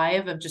Gen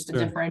 5, of just a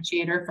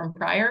differentiator from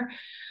prior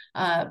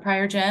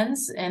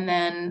gens. And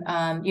then,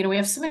 we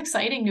have some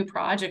exciting new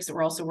projects that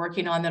we're also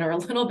working on that are a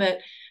little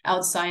bit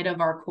outside of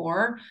our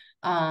core.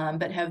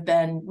 but have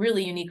been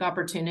really unique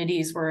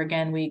opportunities where,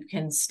 again, we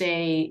can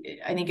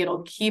stay. I think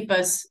it'll keep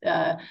us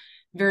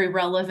very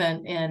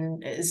relevant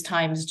in as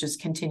times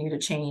just continue to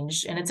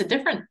change. And it's a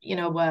different,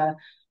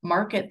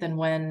 market than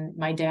when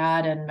my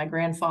dad and my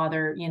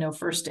grandfather,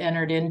 first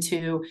entered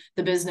into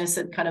the business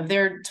at kind of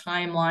their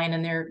timeline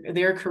and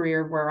their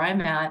career where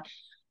I'm at.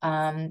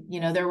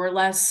 There were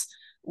less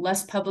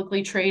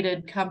publicly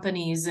traded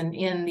companies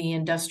in the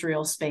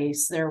industrial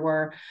space. There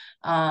were,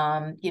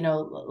 less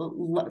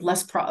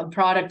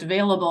product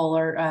available,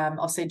 or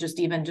I'll say just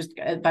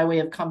by way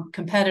of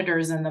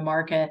competitors in the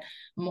market,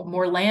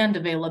 more land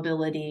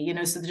availability,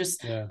 so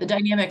just the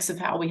dynamics of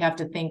how we have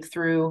to think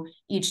through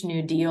each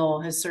new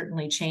deal has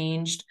certainly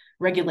changed.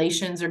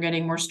 Regulations are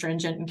getting more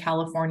stringent in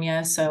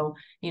California. So,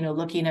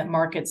 looking at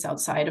markets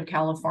outside of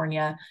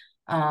California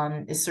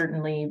is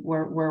certainly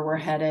where we're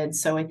headed.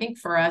 So I think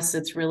for us,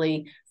 it's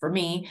really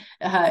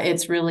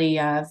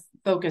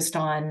focused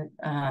on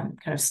kind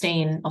of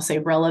staying, I'll say,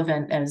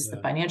 relevant as the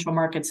financial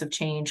markets have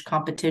changed.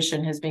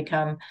 Competition has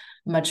become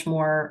much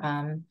more,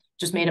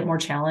 just made it more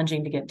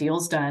challenging to get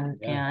deals done,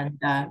 and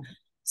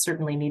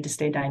certainly need to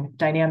stay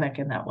dynamic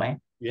in that way.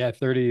 Yeah,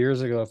 30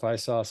 years ago, if I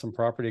saw some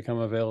property come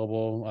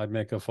available, I'd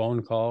make a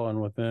phone call,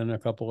 and within a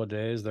couple of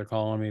days, they're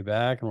calling me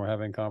back and we're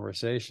having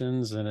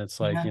conversations. And it's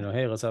like,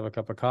 hey, let's have a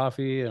cup of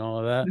coffee and all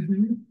of that.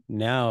 Mm-hmm.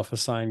 Now, if a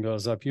sign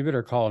goes up, you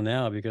better call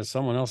now because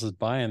someone else is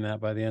buying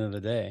that by the end of the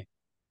day.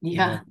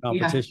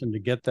 Competition to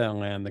get that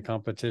land, the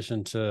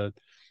competition to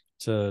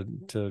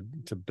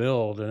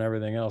build and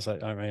everything else.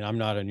 I mean, I'm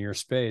not in your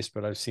space,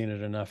 but I've seen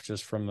it enough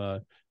just from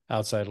the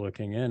outside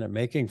looking in and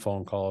making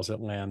phone calls at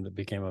land that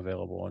became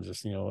available, and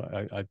just,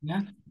 I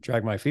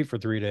dragged my feet for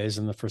 3 days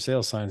and the for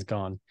sale sign's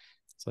gone.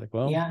 It's like,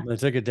 well, they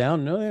took it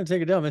down. No, they didn't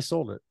take it down. They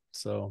sold it.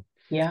 So,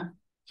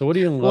 So what do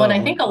you love? Well, and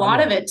I think a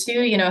lot of it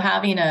too,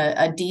 having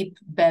a deep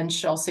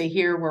bench, I'll say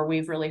here, where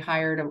we've really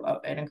hired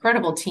an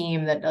incredible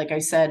team that, like I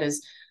said,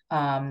 has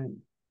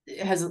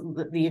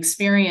the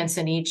experience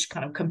in each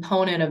kind of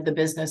component of the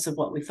business of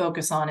what we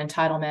focus on: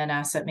 entitlement,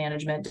 asset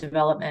management,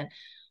 development.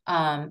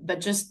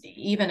 But just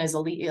even as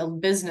a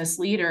business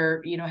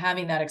leader,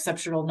 having that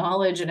exceptional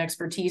knowledge and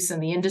expertise in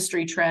the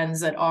industry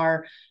trends that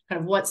are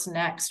kind of what's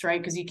next, right?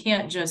 Because you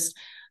can't just,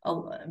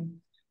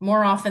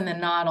 more often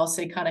than not, I'll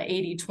say kind of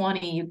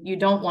 80-20, you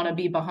don't want to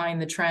be behind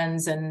the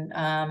trends, and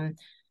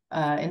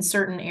in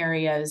certain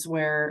areas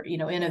where,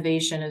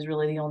 innovation is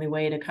really the only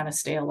way to kind of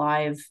stay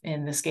alive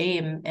in this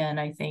game. And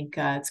I think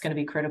it's going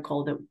to be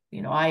critical that,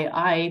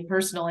 I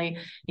personally,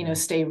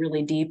 stay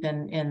really deep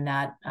in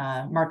that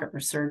market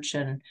research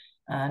and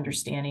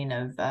understanding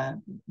of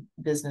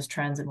business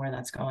trends and where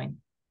that's going.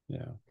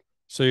 Yeah.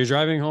 So you're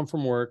driving home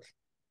from work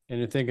and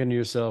you're thinking to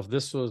yourself,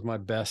 this was my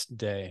best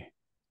day.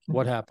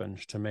 What happened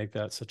to make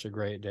that such a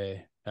great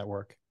day at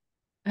work?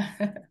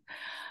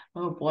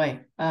 Oh boy.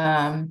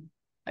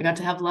 I got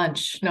to have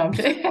lunch. No, I'm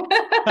kidding.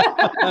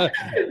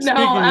 Speaking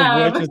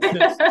of which,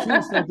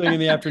 it's something in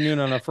the afternoon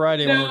on a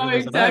Friday when we're doing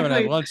this, and I haven't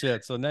had lunch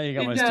yet. So now you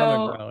got my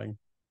stomach growling.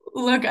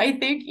 Look, I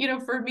think,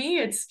 for me,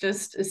 it's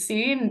just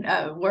seeing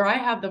where I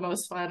have the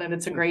most fun, and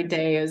it's a great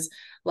day, is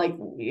like,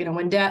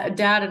 when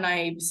dad and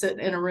I sit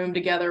in a room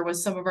together with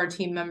some of our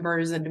team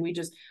members, and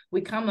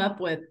we come up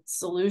with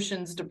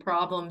solutions to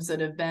problems that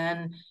have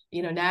been,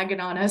 nagging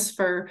on us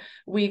for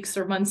weeks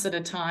or months at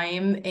a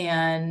time.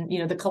 And,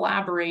 the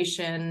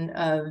collaboration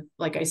of,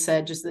 like I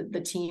said, just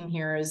the team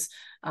here is,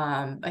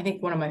 I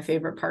think, one of my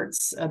favorite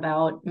parts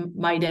about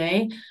my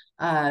day.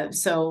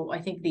 So I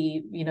think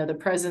the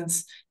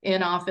presence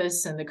in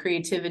office and the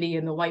creativity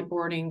and the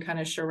whiteboarding kind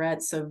of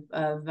charrettes of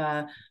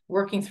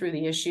working through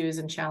the issues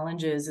and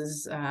challenges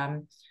is,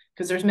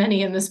 because there's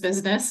many in this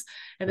business,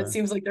 and it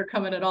seems like they're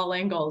coming at all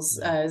angles,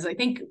 is, I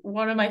think,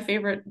 one of my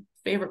favorite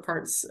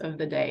parts of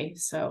the day.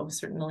 So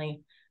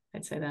certainly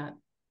I'd say that.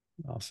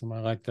 Awesome. I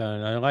like that.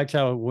 And I liked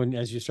how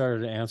as you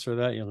started to answer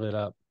that, you lit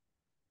up.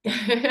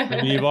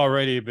 I mean, you've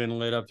already been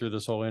lit up through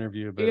this whole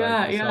interview, but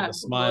I saw the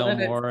smile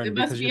more, and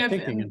because you're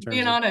thinking in terms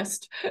being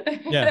honest.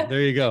 Yeah,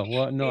 there you go.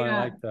 Well, no, I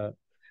like that.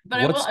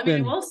 But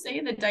I will say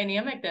the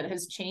dynamic that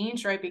has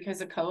changed, right,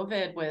 because of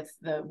COVID, with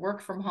the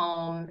work from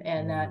home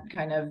and that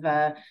kind of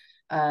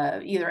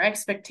either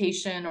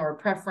expectation or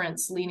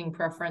leaning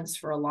preference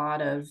for a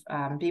lot of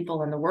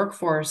people in the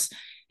workforce,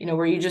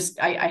 where you just,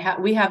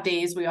 we have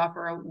days we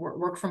offer a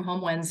work from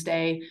home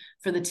Wednesday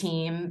for the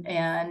team.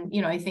 And,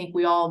 I think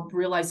we all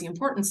realize the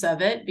importance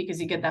of it, because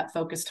you get that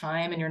focused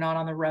time and you're not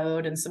on the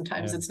road. And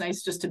sometimes it's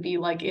nice just to be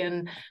like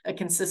in a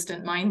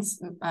consistent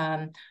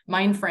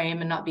mind frame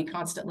and not be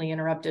constantly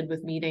interrupted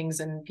with meetings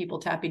and people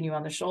tapping you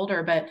on the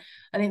shoulder. But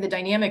I think the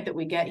dynamic that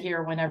we get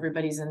here when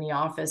everybody's in the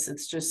office,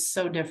 it's just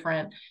so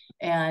different.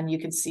 And you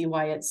can see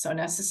why it's so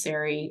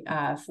necessary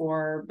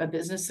for a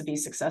business to be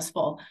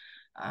successful.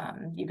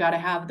 You got to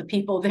have the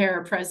people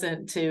there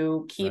present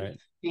to keep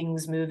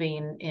things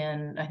moving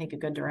in, I think, a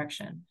good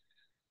direction.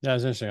 Yeah,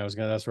 it's interesting.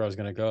 That's where I was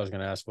going to go. I was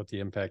going to ask what the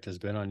impact has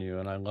been on you.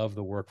 And I love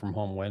the work from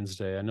home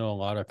Wednesday. I know a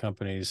lot of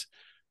companies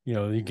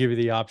you give you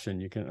the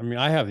option. You can, I mean,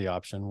 I have the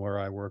option where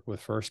I work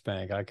with First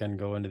Bank. I can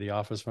go into the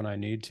office when I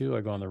need to.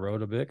 I go on the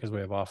road a bit because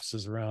we have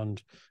offices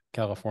around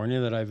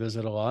California that I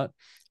visit a lot,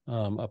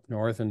 up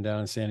north and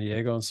down in San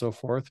Diego and so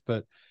forth.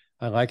 But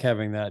I like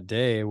having that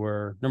day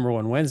where, number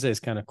one, Wednesday is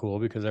kind of cool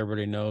because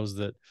everybody knows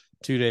that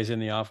 2 days in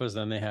the office,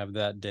 then they have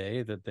that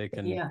day that they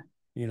can, Yeah.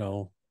 you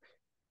know,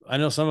 I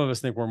know some of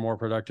us think we're more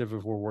productive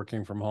if we're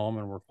working from home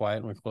and we're quiet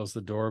and we close the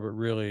door, but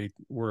really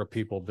we're a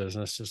people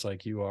business just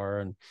like you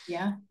are. And,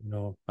 Yeah.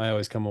 I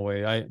always come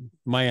away.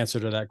 My answer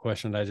to that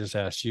question I just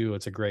asked you,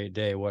 it's a great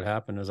day. What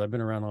happened is I've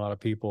been around a lot of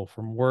people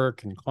from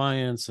work and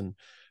clients and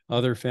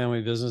other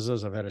family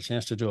businesses. I've had a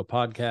chance to do a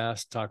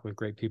podcast, talk with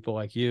great people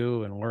like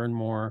you and learn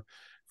more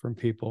from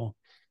people.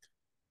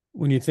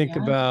 When you think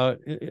Yeah. about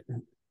it,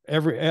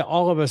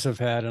 all of us have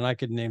had, and I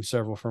could name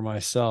several for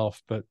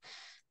myself, but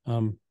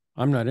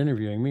I'm not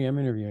interviewing me. I'm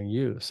interviewing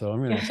you. So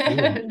I'm going to ask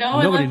you. No,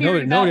 I Nobody, love nobody,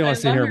 hearing about nobody I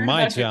wants to love hear hearing my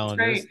about it. It's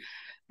challenges.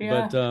 great.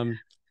 But Yeah.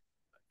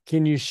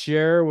 can you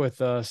share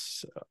with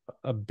us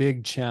a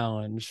big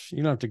challenge? You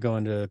don't have to go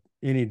into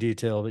any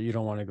detail that you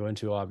don't want to go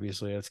into.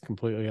 Obviously, it's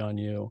completely on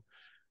you.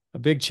 A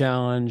big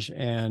challenge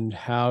and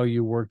how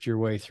you worked your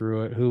way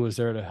through it. Who was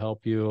there to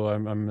help you?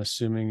 I'm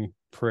assuming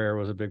prayer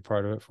was a big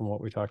part of it from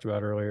what we talked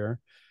about earlier.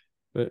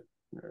 But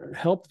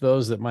help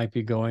those that might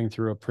be going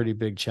through a pretty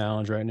big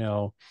challenge right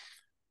now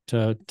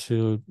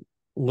to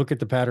look at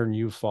the pattern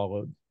you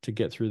followed to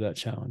get through that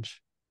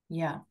challenge.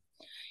 Yeah.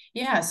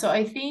 Yeah. So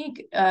I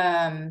think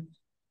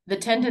the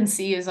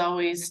tendency is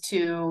always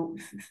to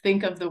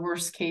think of the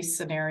worst case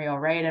scenario,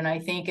 right? And I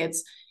think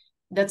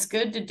that's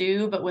good to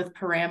do, but with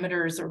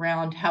parameters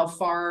around how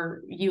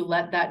far you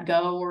let that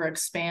go or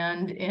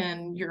expand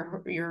in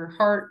your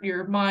heart,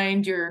 your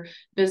mind, your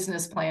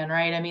business plan,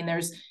 right? I mean,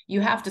 you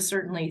have to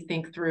certainly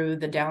think through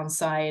the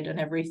downside and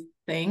everything,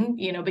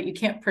 but you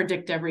can't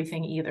predict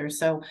everything either.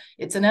 So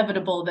it's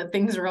inevitable that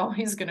things are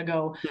always going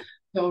to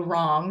go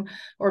wrong,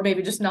 or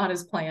maybe just not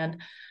as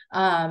planned.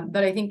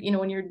 But I think,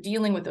 when you're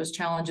dealing with those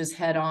challenges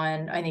head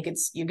on, I think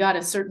you got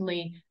to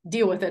certainly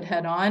deal with it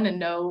head on and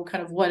know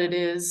kind of what it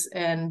is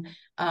and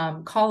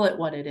call it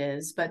what it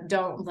is, but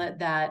don't let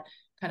that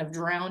kind of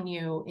drown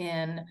you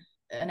in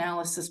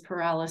analysis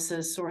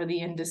paralysis or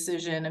the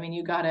indecision. I mean,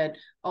 you got to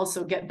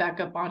also get back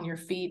up on your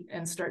feet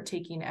and start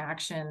taking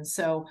action.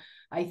 So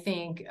I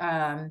think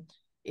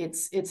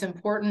it's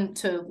important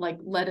to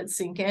let it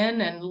sink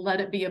in and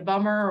let it be a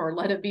bummer or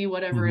let it be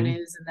whatever it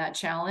is in that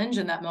challenge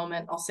in that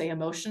moment, I'll say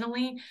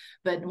emotionally.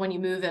 But when you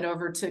move it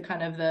over to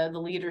kind of the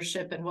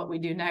leadership and what we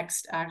do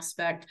next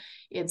aspect,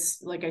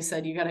 it's like I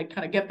said, you got to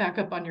kind of get back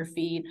up on your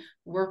feet,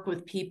 work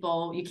with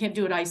people. You can't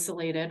do it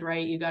isolated,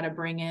 right? You got to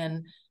bring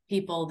in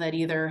people that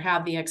either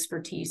have the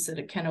expertise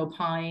that can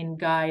opine,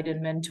 guide,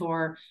 and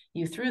mentor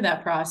you through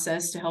that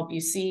process to help you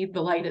see the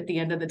light at the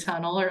end of the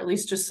tunnel, or at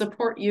least just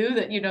support you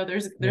that,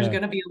 there's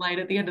going to be a light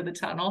at the end of the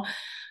tunnel.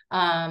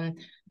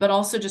 But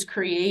also just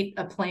create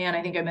a plan.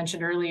 I think I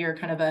mentioned earlier,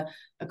 kind of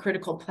a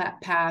critical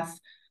path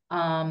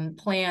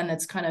plan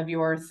that's kind of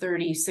your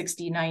 30,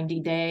 60,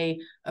 90-day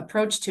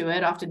approach to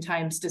it.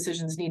 Oftentimes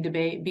decisions need to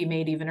be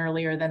made even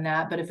earlier than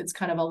that. But if it's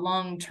kind of a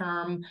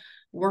long-term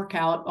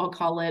workout, I'll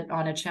call it,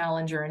 on a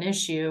challenge or an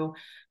issue,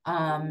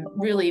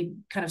 really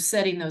kind of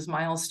setting those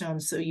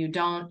milestones so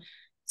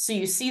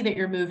you see that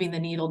you're moving the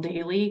needle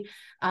daily,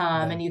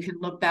 and you can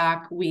look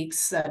back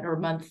weeks or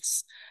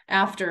months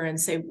after and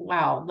say,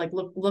 wow,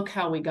 look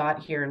how we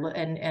got here,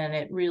 and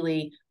it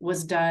really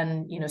was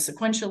done,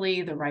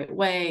 sequentially, the right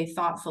way,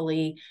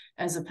 thoughtfully,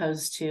 as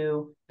opposed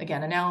to,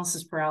 again,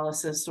 analysis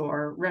paralysis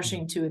or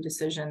rushing to a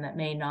decision that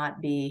may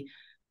not be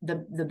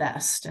the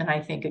best. And I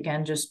think,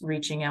 again, just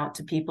reaching out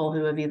to people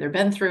who have either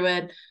been through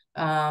it,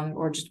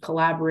 or just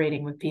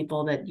collaborating with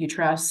people that you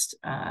trust,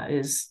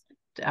 is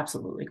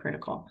absolutely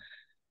critical.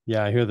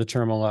 Yeah, I hear the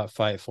term a lot: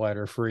 fight, flight,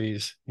 or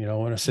freeze.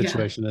 When a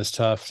situation is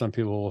tough, some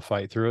people will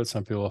fight through it,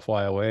 some people will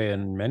fly away,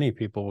 and many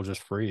people will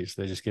just freeze.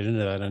 They just get into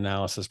that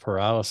analysis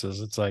paralysis.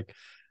 It's like,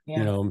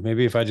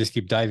 maybe if I just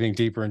keep diving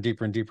deeper and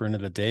deeper and deeper into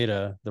the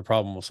data, the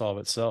problem will solve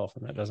itself.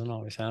 And that doesn't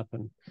always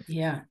happen.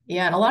 Yeah.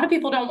 Yeah. And a lot of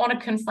people don't want to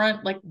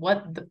confront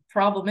what the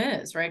problem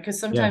is, right? Because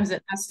sometimes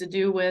it has to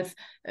do with,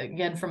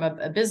 again, from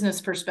a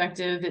business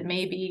perspective, it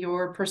may be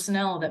your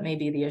personnel that may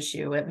be the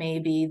issue. It may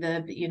be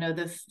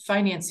the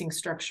financing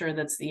structure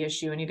that's the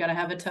issue. And you got to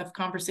have a tough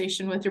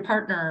conversation with your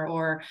partner,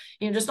 or,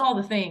 just all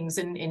the things.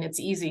 And it's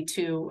easy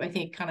to, I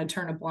think, kind of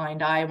turn a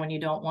blind eye when you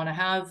don't want to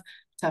have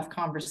tough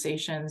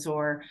conversations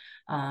or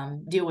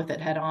deal with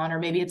it head on. Or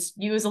maybe it's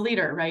you as a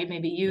leader, right?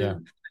 Maybe you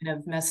kind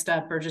of messed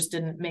up or just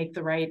didn't make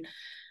the right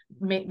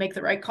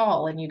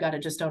call, and you got to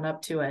just own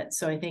up to it.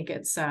 So I think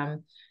it's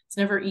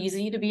never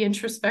easy to be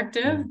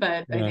introspective,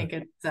 but I think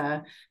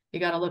it's you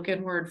got to look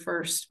inward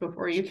first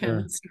before you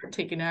can start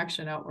taking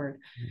action outward.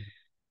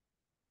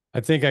 I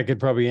think I could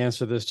probably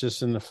answer this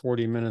just in the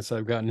 40 minutes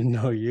I've gotten to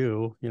know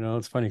you.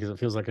 It's funny because it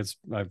feels like as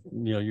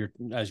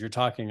you're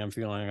talking, I'm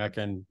feeling I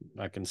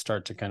can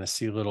start to kind of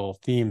see little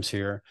themes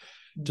here.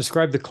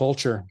 Describe the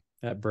culture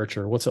at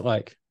Birtcher. What's it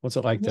like? What's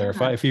it like there?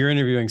 Yeah. If you're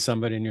interviewing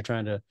somebody and you're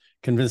trying to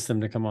convince them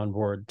to come on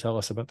board, tell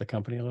us about the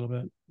company a little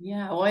bit.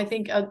 Yeah, well, I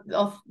think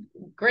I'll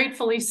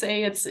gratefully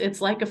say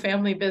it's like a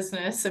family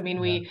business. I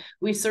mean, Yeah.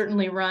 we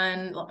certainly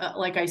run,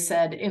 like I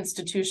said,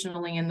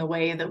 institutionally in the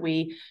way that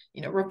we,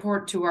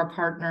 report to our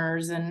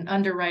partners and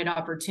underwrite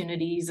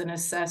opportunities and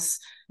assess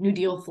new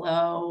deal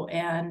flow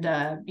and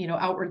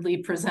outwardly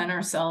present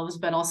ourselves.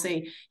 But I'll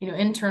say,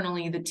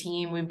 internally, the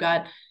team, we've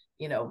got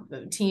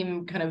the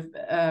team kind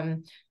of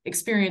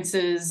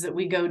experiences that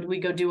we go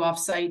do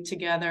offsite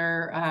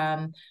together.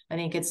 I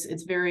think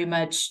it's very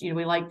much,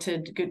 we like to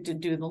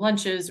do the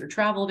lunches or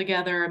travel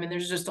together. I mean,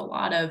 there's just a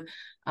lot of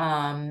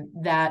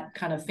that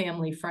kind of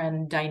family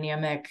friend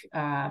dynamic.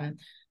 I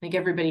think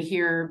everybody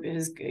here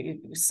is a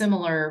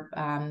similar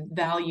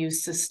value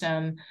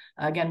system.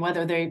 Again,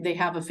 whether they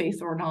have a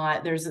faith or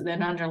not, there's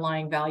an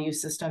underlying value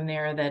system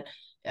there that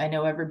I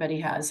know everybody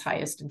has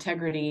highest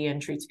integrity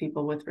and treats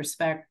people with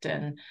respect.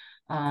 And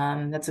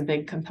that's a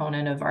big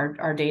component of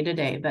our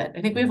day-to-day, but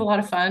I think we have a lot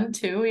of fun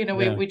too. We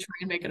try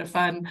and make it a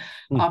fun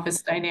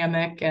office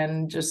dynamic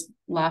and just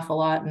laugh a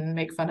lot and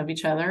make fun of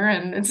each other.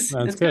 And it's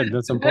That's good. good.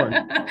 That's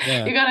important.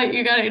 Yeah.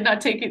 You gotta not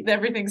take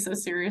everything so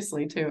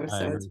seriously too.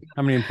 So it's,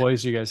 how many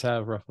employees do you guys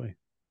have roughly?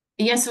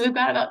 yeah, so we've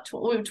got about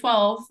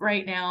 12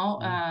 right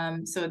now.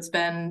 So it's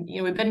been,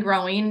 we've been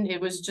growing. It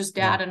was just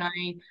Dad and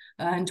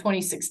I in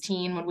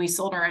 2016 when we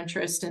sold our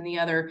interest in the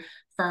other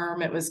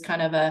firm. It was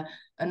kind of a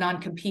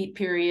non-compete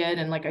period.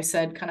 And like I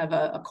said, kind of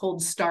a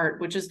cold start,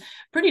 which is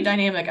pretty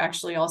dynamic,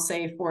 actually, I'll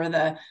say, for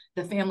the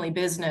family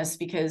business,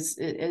 because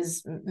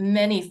as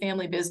many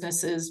family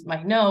businesses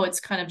might know, it's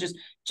kind of just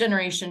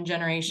generation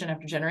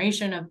after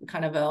generation of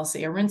kind of, I'll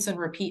say, a rinse and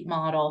repeat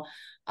model.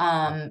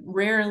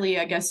 Rarely,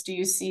 I guess, do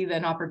you see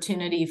an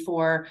opportunity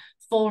for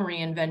full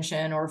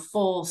reinvention or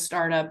full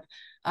startup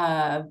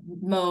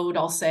mode,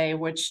 I'll say,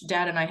 which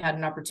Dad and I had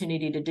an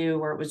opportunity to do,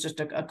 where it was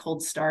just a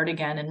cold start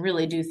again and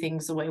really do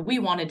things the way we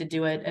wanted to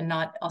do it and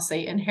not, I'll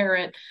say,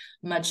 inherit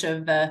much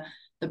of the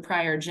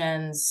prior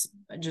gens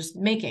just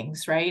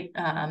makings, right?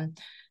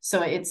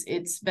 So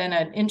it's been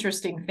an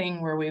interesting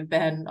thing where we've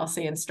been, I'll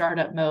say, in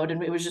startup mode,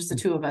 and it was just the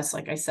two of us,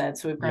 like I said.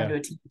 So we've grown to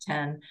a team of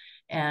 10,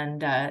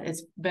 and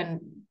it's been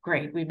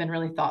great. We've been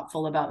really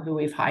thoughtful about who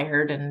we've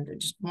hired, and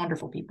just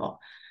wonderful people.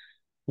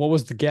 What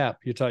was the gap?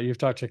 You've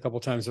talked a couple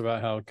of times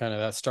about how kind of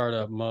that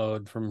startup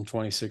mode from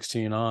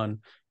 2016 on.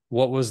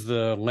 What was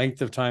the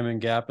length of time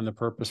and gap and the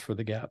purpose for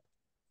the gap?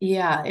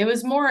 Yeah, it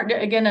was more,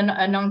 again,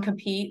 a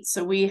non-compete.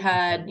 So we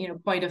had,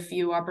 quite a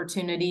few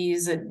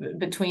opportunities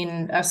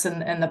between us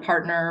and the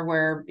partner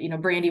where,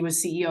 Brandy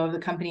was CEO of the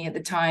company at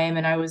the time,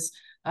 and I was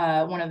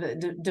one of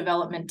the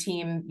development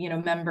team,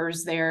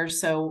 members there.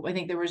 So I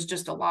think there was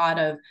just a lot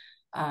of,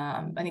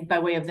 I think by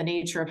way of the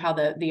nature of how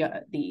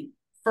the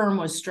firm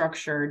was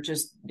structured,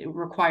 just it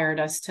required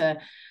us to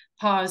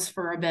pause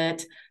for a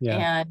bit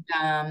and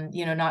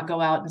not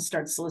go out and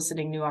start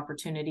soliciting new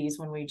opportunities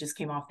when we just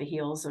came off the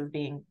heels of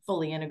being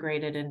fully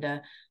integrated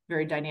into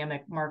very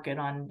dynamic market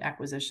on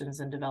acquisitions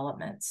and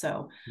development.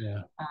 So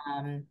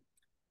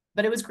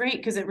but it was great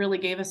because it really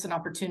gave us an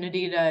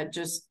opportunity to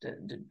just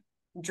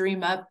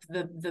dream up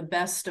the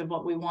best of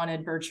what we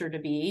wanted Birtcher to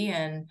be.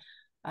 And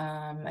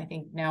I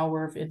think now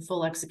we're in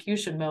full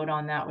execution mode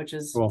on that, which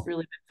is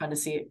really fun to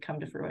see it come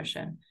to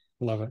fruition.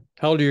 Love it.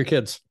 How old are your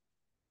kids?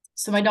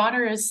 So my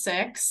daughter is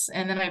 6,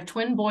 and then I have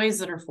twin boys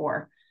that are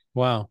 4.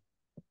 Wow.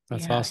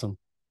 That's awesome.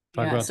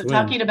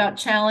 Talking about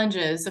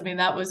challenges, I mean,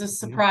 that was a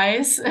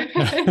surprise. Here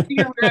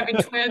we're having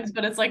twins,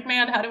 but it's like,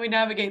 man, how do we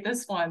navigate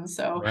this one?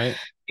 So,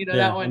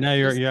 that one. And now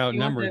you're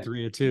outnumbered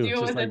 3 or 2,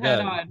 just like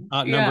that.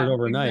 Outnumbered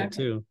overnight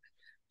too.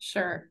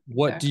 Sure.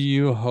 What do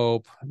you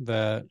hope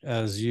that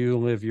as you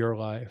live your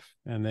life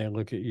and they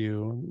look at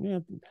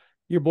you,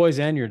 your boys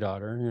and your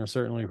daughter,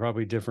 certainly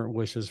probably different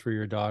wishes for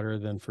your daughter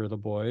than for the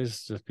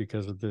boys just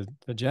because of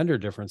the gender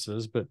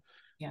differences, but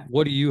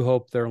what do you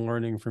hope they're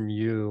learning from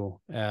you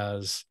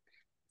as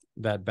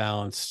that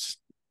balanced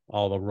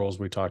all the roles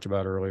we talked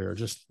about earlier,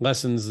 just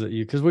lessons that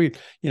because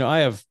I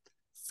have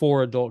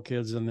 4 adult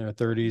kids in their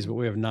 30s, but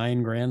we have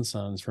 9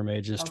 grandsons from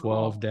ages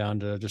 12 down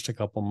to just a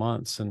couple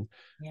months. And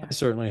I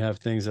certainly have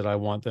things that I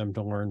want them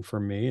to learn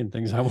from me and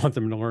things I want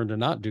them to learn to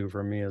not do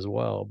from me as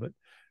well. But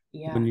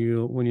when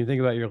you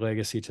think about your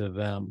legacy to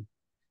them,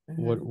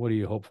 what do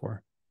you hope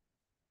for?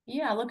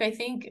 Yeah, look, I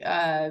think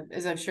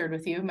as I've shared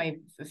with you, my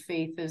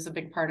faith is a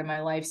big part of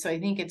my life. So I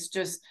think it's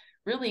just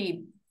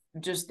really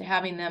just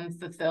having them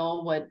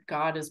fulfill what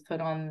God has put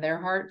on their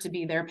heart to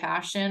be their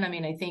passion. I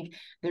mean, I think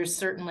there's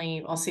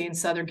certainly, I'll say in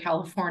Southern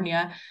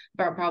California,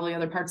 but probably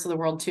other parts of the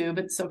world too,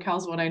 but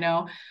SoCal's what I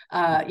know,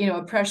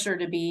 a pressure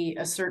to be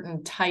a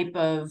certain type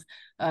of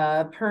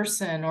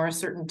person or a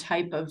certain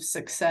type of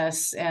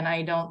success. And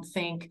I don't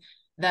think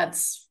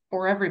that's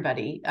for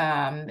everybody.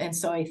 And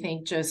so I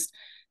think just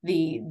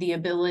the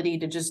ability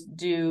to just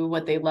do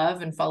what they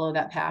love and follow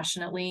that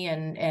passionately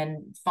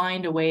and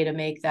find a way to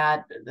make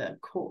that the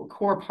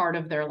core part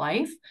of their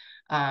life,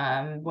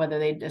 whether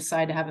they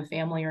decide to have a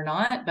family or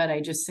not. But I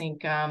just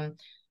think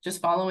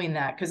just following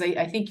that. Because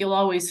I think you'll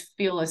always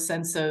feel a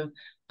sense of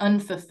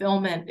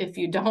unfulfillment if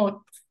you don't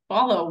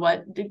follow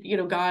what, you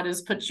know, God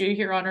has put you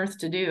here on earth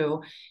to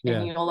do. And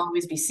Yeah. you'll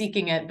always be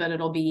seeking it, but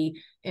it'll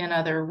be in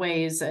other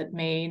ways that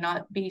may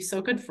not be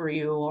so good for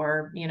you,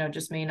 or, you know,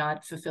 just may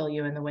not fulfill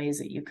you in the ways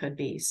that you could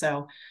be.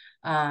 So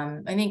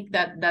I think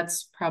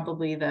that's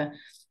probably the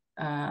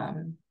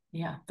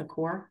the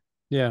core.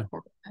 Yeah.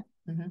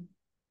 Mm-hmm.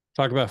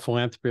 Talk about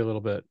philanthropy a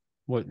little bit.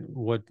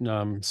 What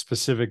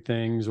specific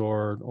things,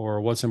 or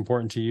what's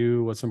important to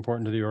you? What's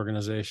important to the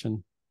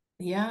organization?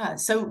 Yeah,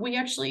 so we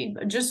actually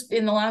just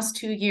in the last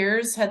 2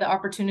 years had the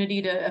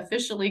opportunity to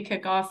officially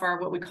kick off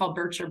our what we call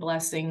Birtcher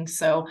Blessing.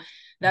 So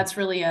that's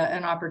really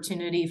an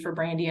opportunity for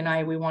Brandy and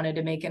I. We wanted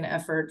to make an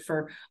effort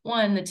for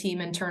one, the team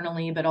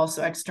internally, but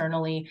also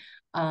externally,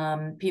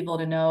 people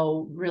to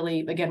know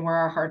really again where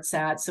our heart's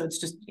at. So it's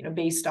just, you know,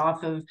 based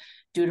off of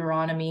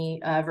Deuteronomy,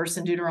 verse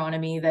in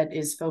Deuteronomy that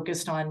is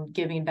focused on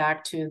giving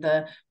back to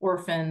the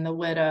orphan, the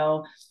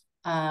widow,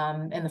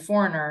 and the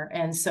foreigner.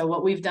 And so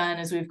what we've done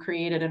is we've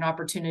created an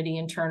opportunity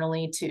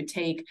internally to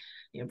take,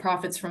 you know,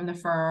 profits from the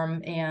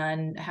firm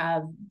and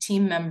have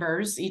team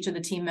members, each of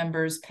the team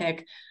members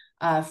pick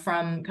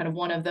from kind of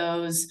one of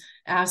those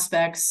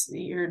aspects,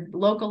 either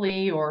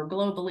locally or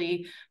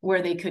globally,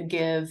 where they could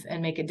give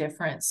and make a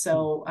difference.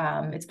 So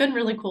it's been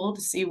really cool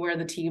to see where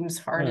the team's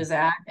heart is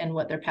at and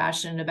what they're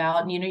passionate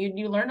about. And, you know,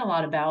 you learn a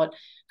lot about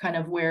kind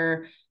of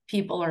where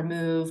people are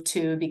moved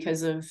to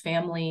because of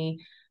family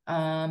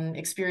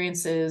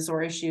experiences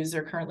or issues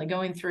they're currently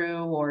going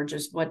through, or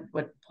just what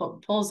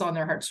pulls on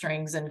their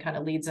heartstrings and kind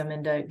of leads them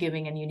into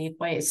giving in unique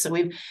ways. So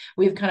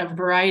we've kind of a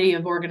variety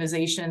of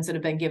organizations that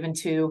have been given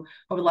to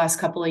over the last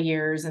couple of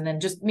years, and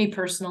then just me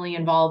personally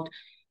involved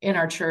in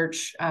our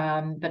church,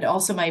 but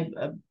also my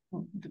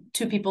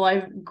two people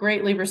I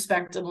greatly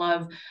respect and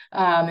love,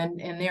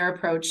 and their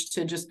approach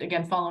to just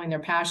again following their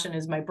passion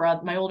is my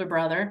older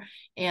brother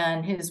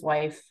and his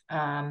wife.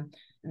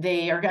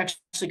 They are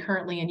actually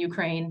currently in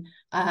Ukraine,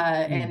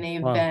 and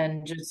they've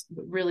been just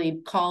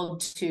really called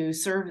to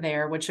serve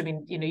there, which, I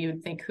mean, you know, you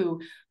would think who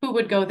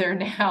would go there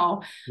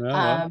now?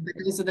 Well, But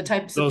those are the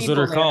types of those that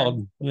people are there.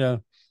 called. Yeah.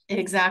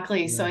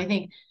 Exactly. Yeah. So I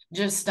think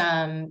just,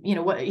 you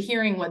know,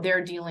 hearing what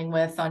they're dealing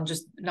with on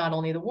just not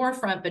only the war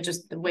front, but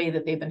just the way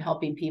that they've been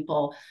helping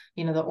people,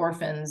 you know, the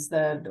orphans,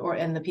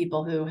 and the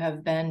people who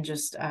have been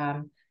just,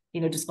 you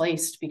know,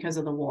 displaced because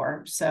of the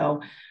war.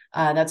 So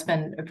that's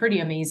been a pretty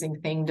amazing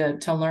thing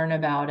to learn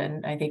about.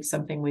 And I think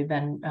something we've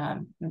been,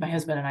 my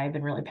husband and I have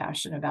been really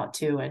passionate about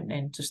too,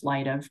 and just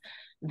light of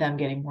them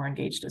getting more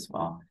engaged as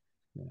well.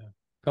 Yeah.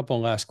 A couple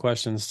of last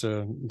questions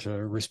to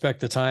respect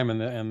the time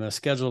and the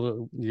schedule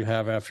that you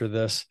have after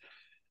this.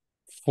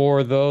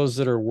 For those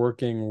that are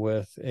working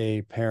with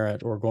a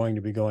parent or going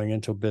to be going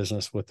into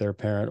business with their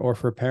parent, or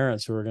for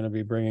parents who are going to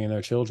be bringing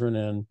their children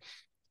in,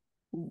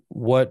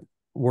 what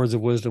words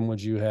of wisdom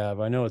would you have?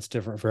 I know it's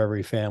different for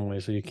every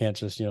family, so you can't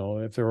just, you know,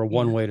 if there were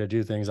one way to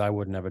do things, I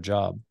wouldn't have a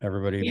job.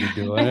 Everybody would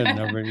be doing it, and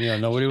nobody, you know,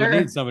 nobody would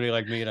need somebody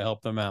like me to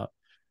help them out.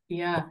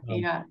 Yeah.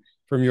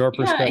 From your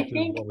Yeah, I perspective,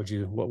 think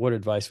what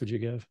advice would you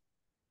give?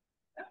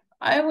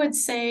 I would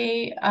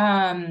say,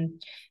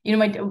 you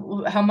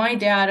know, how my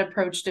dad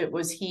approached it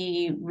was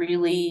he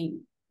really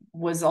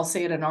was, I'll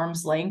say, at an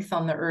arm's length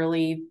on the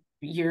early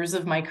years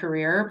of my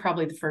career,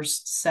 probably the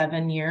first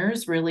 7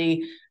 years,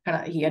 really kind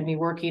of, he had me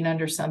working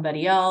under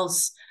somebody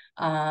else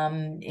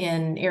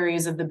in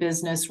areas of the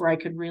business where I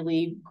could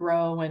really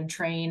grow and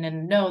train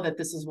and know that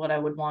this is what I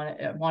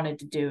wanted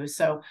to do.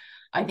 So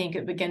I think,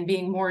 again,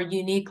 being more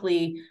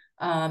uniquely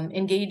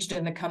engaged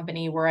in the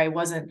company, where I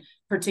wasn't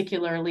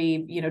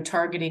particularly, you know,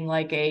 targeting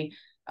like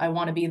I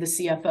want to be the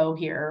CFO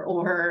here,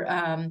 or,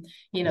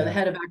 you know, the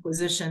head of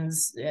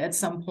acquisitions at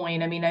some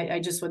point. I mean, I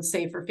just would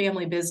say for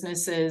family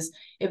businesses,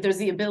 if there's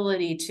the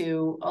ability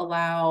to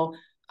allow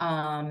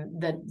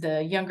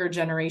the younger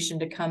generation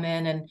to come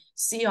in and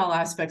see all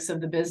aspects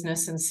of the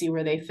business and see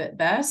where they fit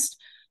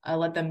best,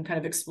 let them kind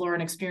of explore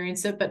and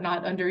experience it, but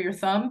not under your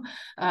thumb,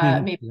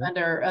 maybe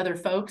under other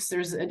folks.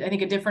 There's, I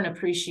think, a different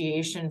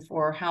appreciation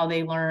for how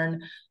they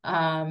learn,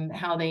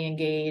 how they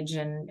engage,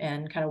 and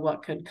kind of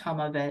what could come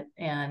of it.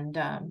 And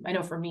I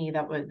know for me,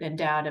 and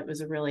Dad, it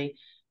was a really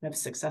kind of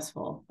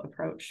successful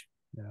approach.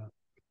 Yeah.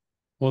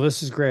 Well,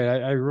 this is great.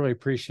 I really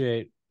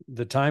appreciate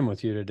the time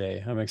with you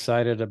today. I'm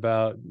excited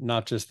about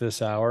not just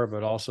this hour,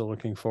 but also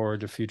looking forward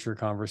to future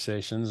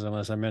conversations. And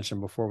as I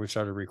mentioned before we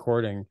started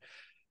recording,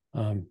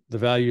 the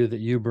value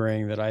that you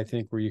bring, that I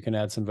think where you can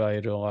add some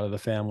value to a lot of the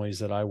families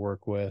that I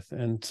work with.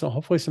 And so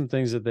hopefully some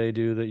things that they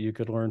do that you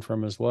could learn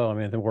from as well. I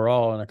mean, I think we're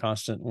all in a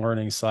constant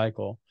learning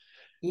cycle.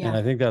 Yeah. And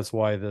I think that's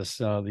why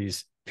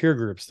these peer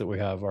groups that we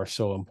have are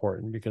so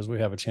important, because we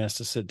have a chance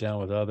to sit down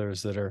with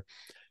others that are,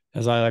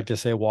 as I like to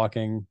say,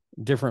 walking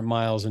different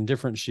miles in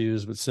different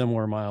shoes, but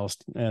similar miles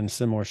and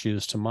similar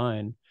shoes to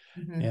mine.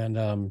 Mm-hmm.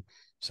 And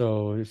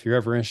so if you're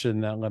ever interested in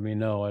that, let me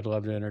know. I'd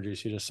love to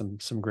introduce you to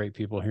some great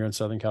people here in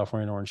Southern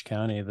California and Orange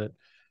County that,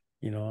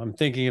 you know, I'm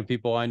thinking of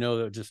people I know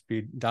that would just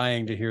be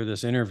dying to hear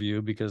this interview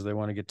because they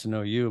want to get to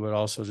know you, but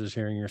also just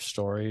hearing your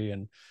story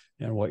and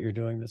and what you're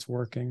doing that's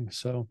working.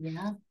 So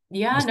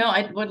yeah, no,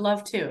 I would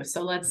love to.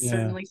 So let's yeah,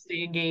 certainly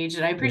stay engaged.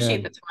 And I yeah,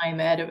 appreciate the time,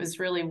 Ed. It was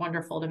really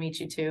wonderful to meet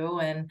you too,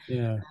 and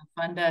yeah.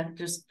 fun to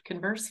just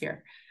converse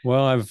here.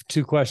 Well, I have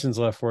two questions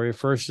left for you.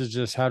 First is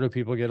just how do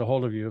people get a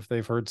hold of you if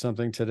they've heard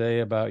something today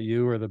about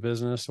you or the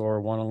business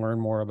or want to learn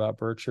more about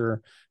Birtcher?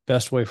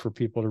 Best way for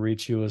people to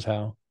reach you is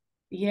how?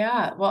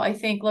 Yeah, well, I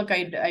think, look,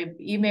 I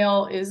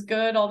email is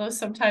good, although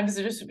sometimes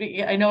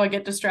I know I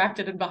get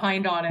distracted and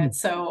behind on it.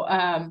 So,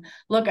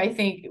 look, I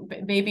think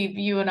maybe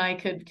you and I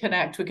could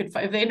connect. We could,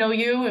 if they know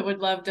you, I would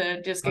love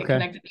to just get Okay.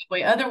 connected that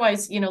way.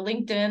 Otherwise,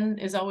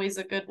 LinkedIn is always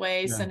a good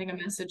way, Yeah. sending a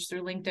message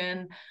through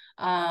LinkedIn.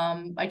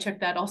 I check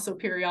that also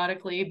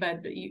periodically,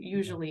 but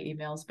usually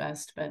email's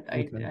best, but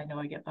Okay. I know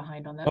I get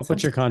behind on I'll that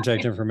put your sometimes.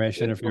 contact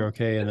information if you're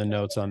okay in the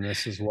notes on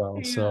this as well.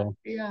 Yeah, So,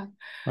 yeah.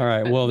 all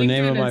right. But Well, the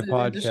name of LinkedIn my is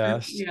a sure,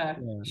 podcast. yeah,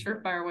 Yeah.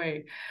 surefire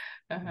way.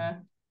 Uh-huh.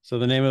 So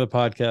the name of the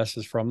podcast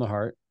is From the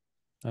Heart.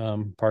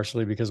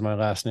 Partially because my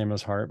last name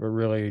is Hart, but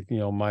really,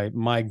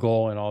 my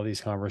goal in all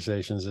these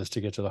conversations is to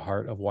get to the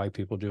heart of why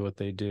people do what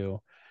they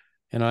do.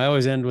 And I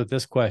always end with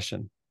this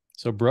question.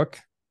 So, Brooke,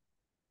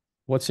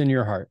 what's in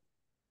your heart?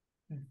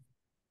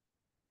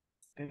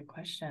 Good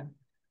question.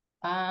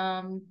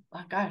 Oh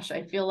gosh,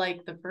 I feel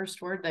like the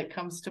first word that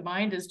comes to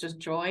mind is just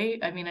joy.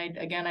 I mean,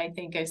 I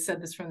think I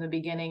said this from the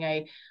beginning.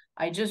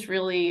 I just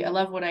really, I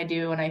love what I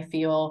do, and I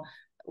feel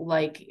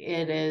like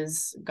it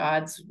is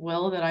God's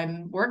will that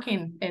I'm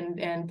working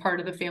and part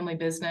of the family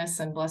business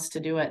and blessed to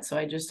do it. So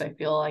I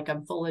feel like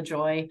I'm full of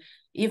joy,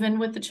 even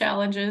with the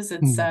challenges.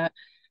 It's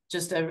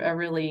just a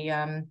really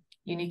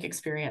unique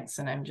experience,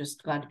 and I'm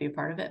just glad to be a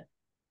part of it.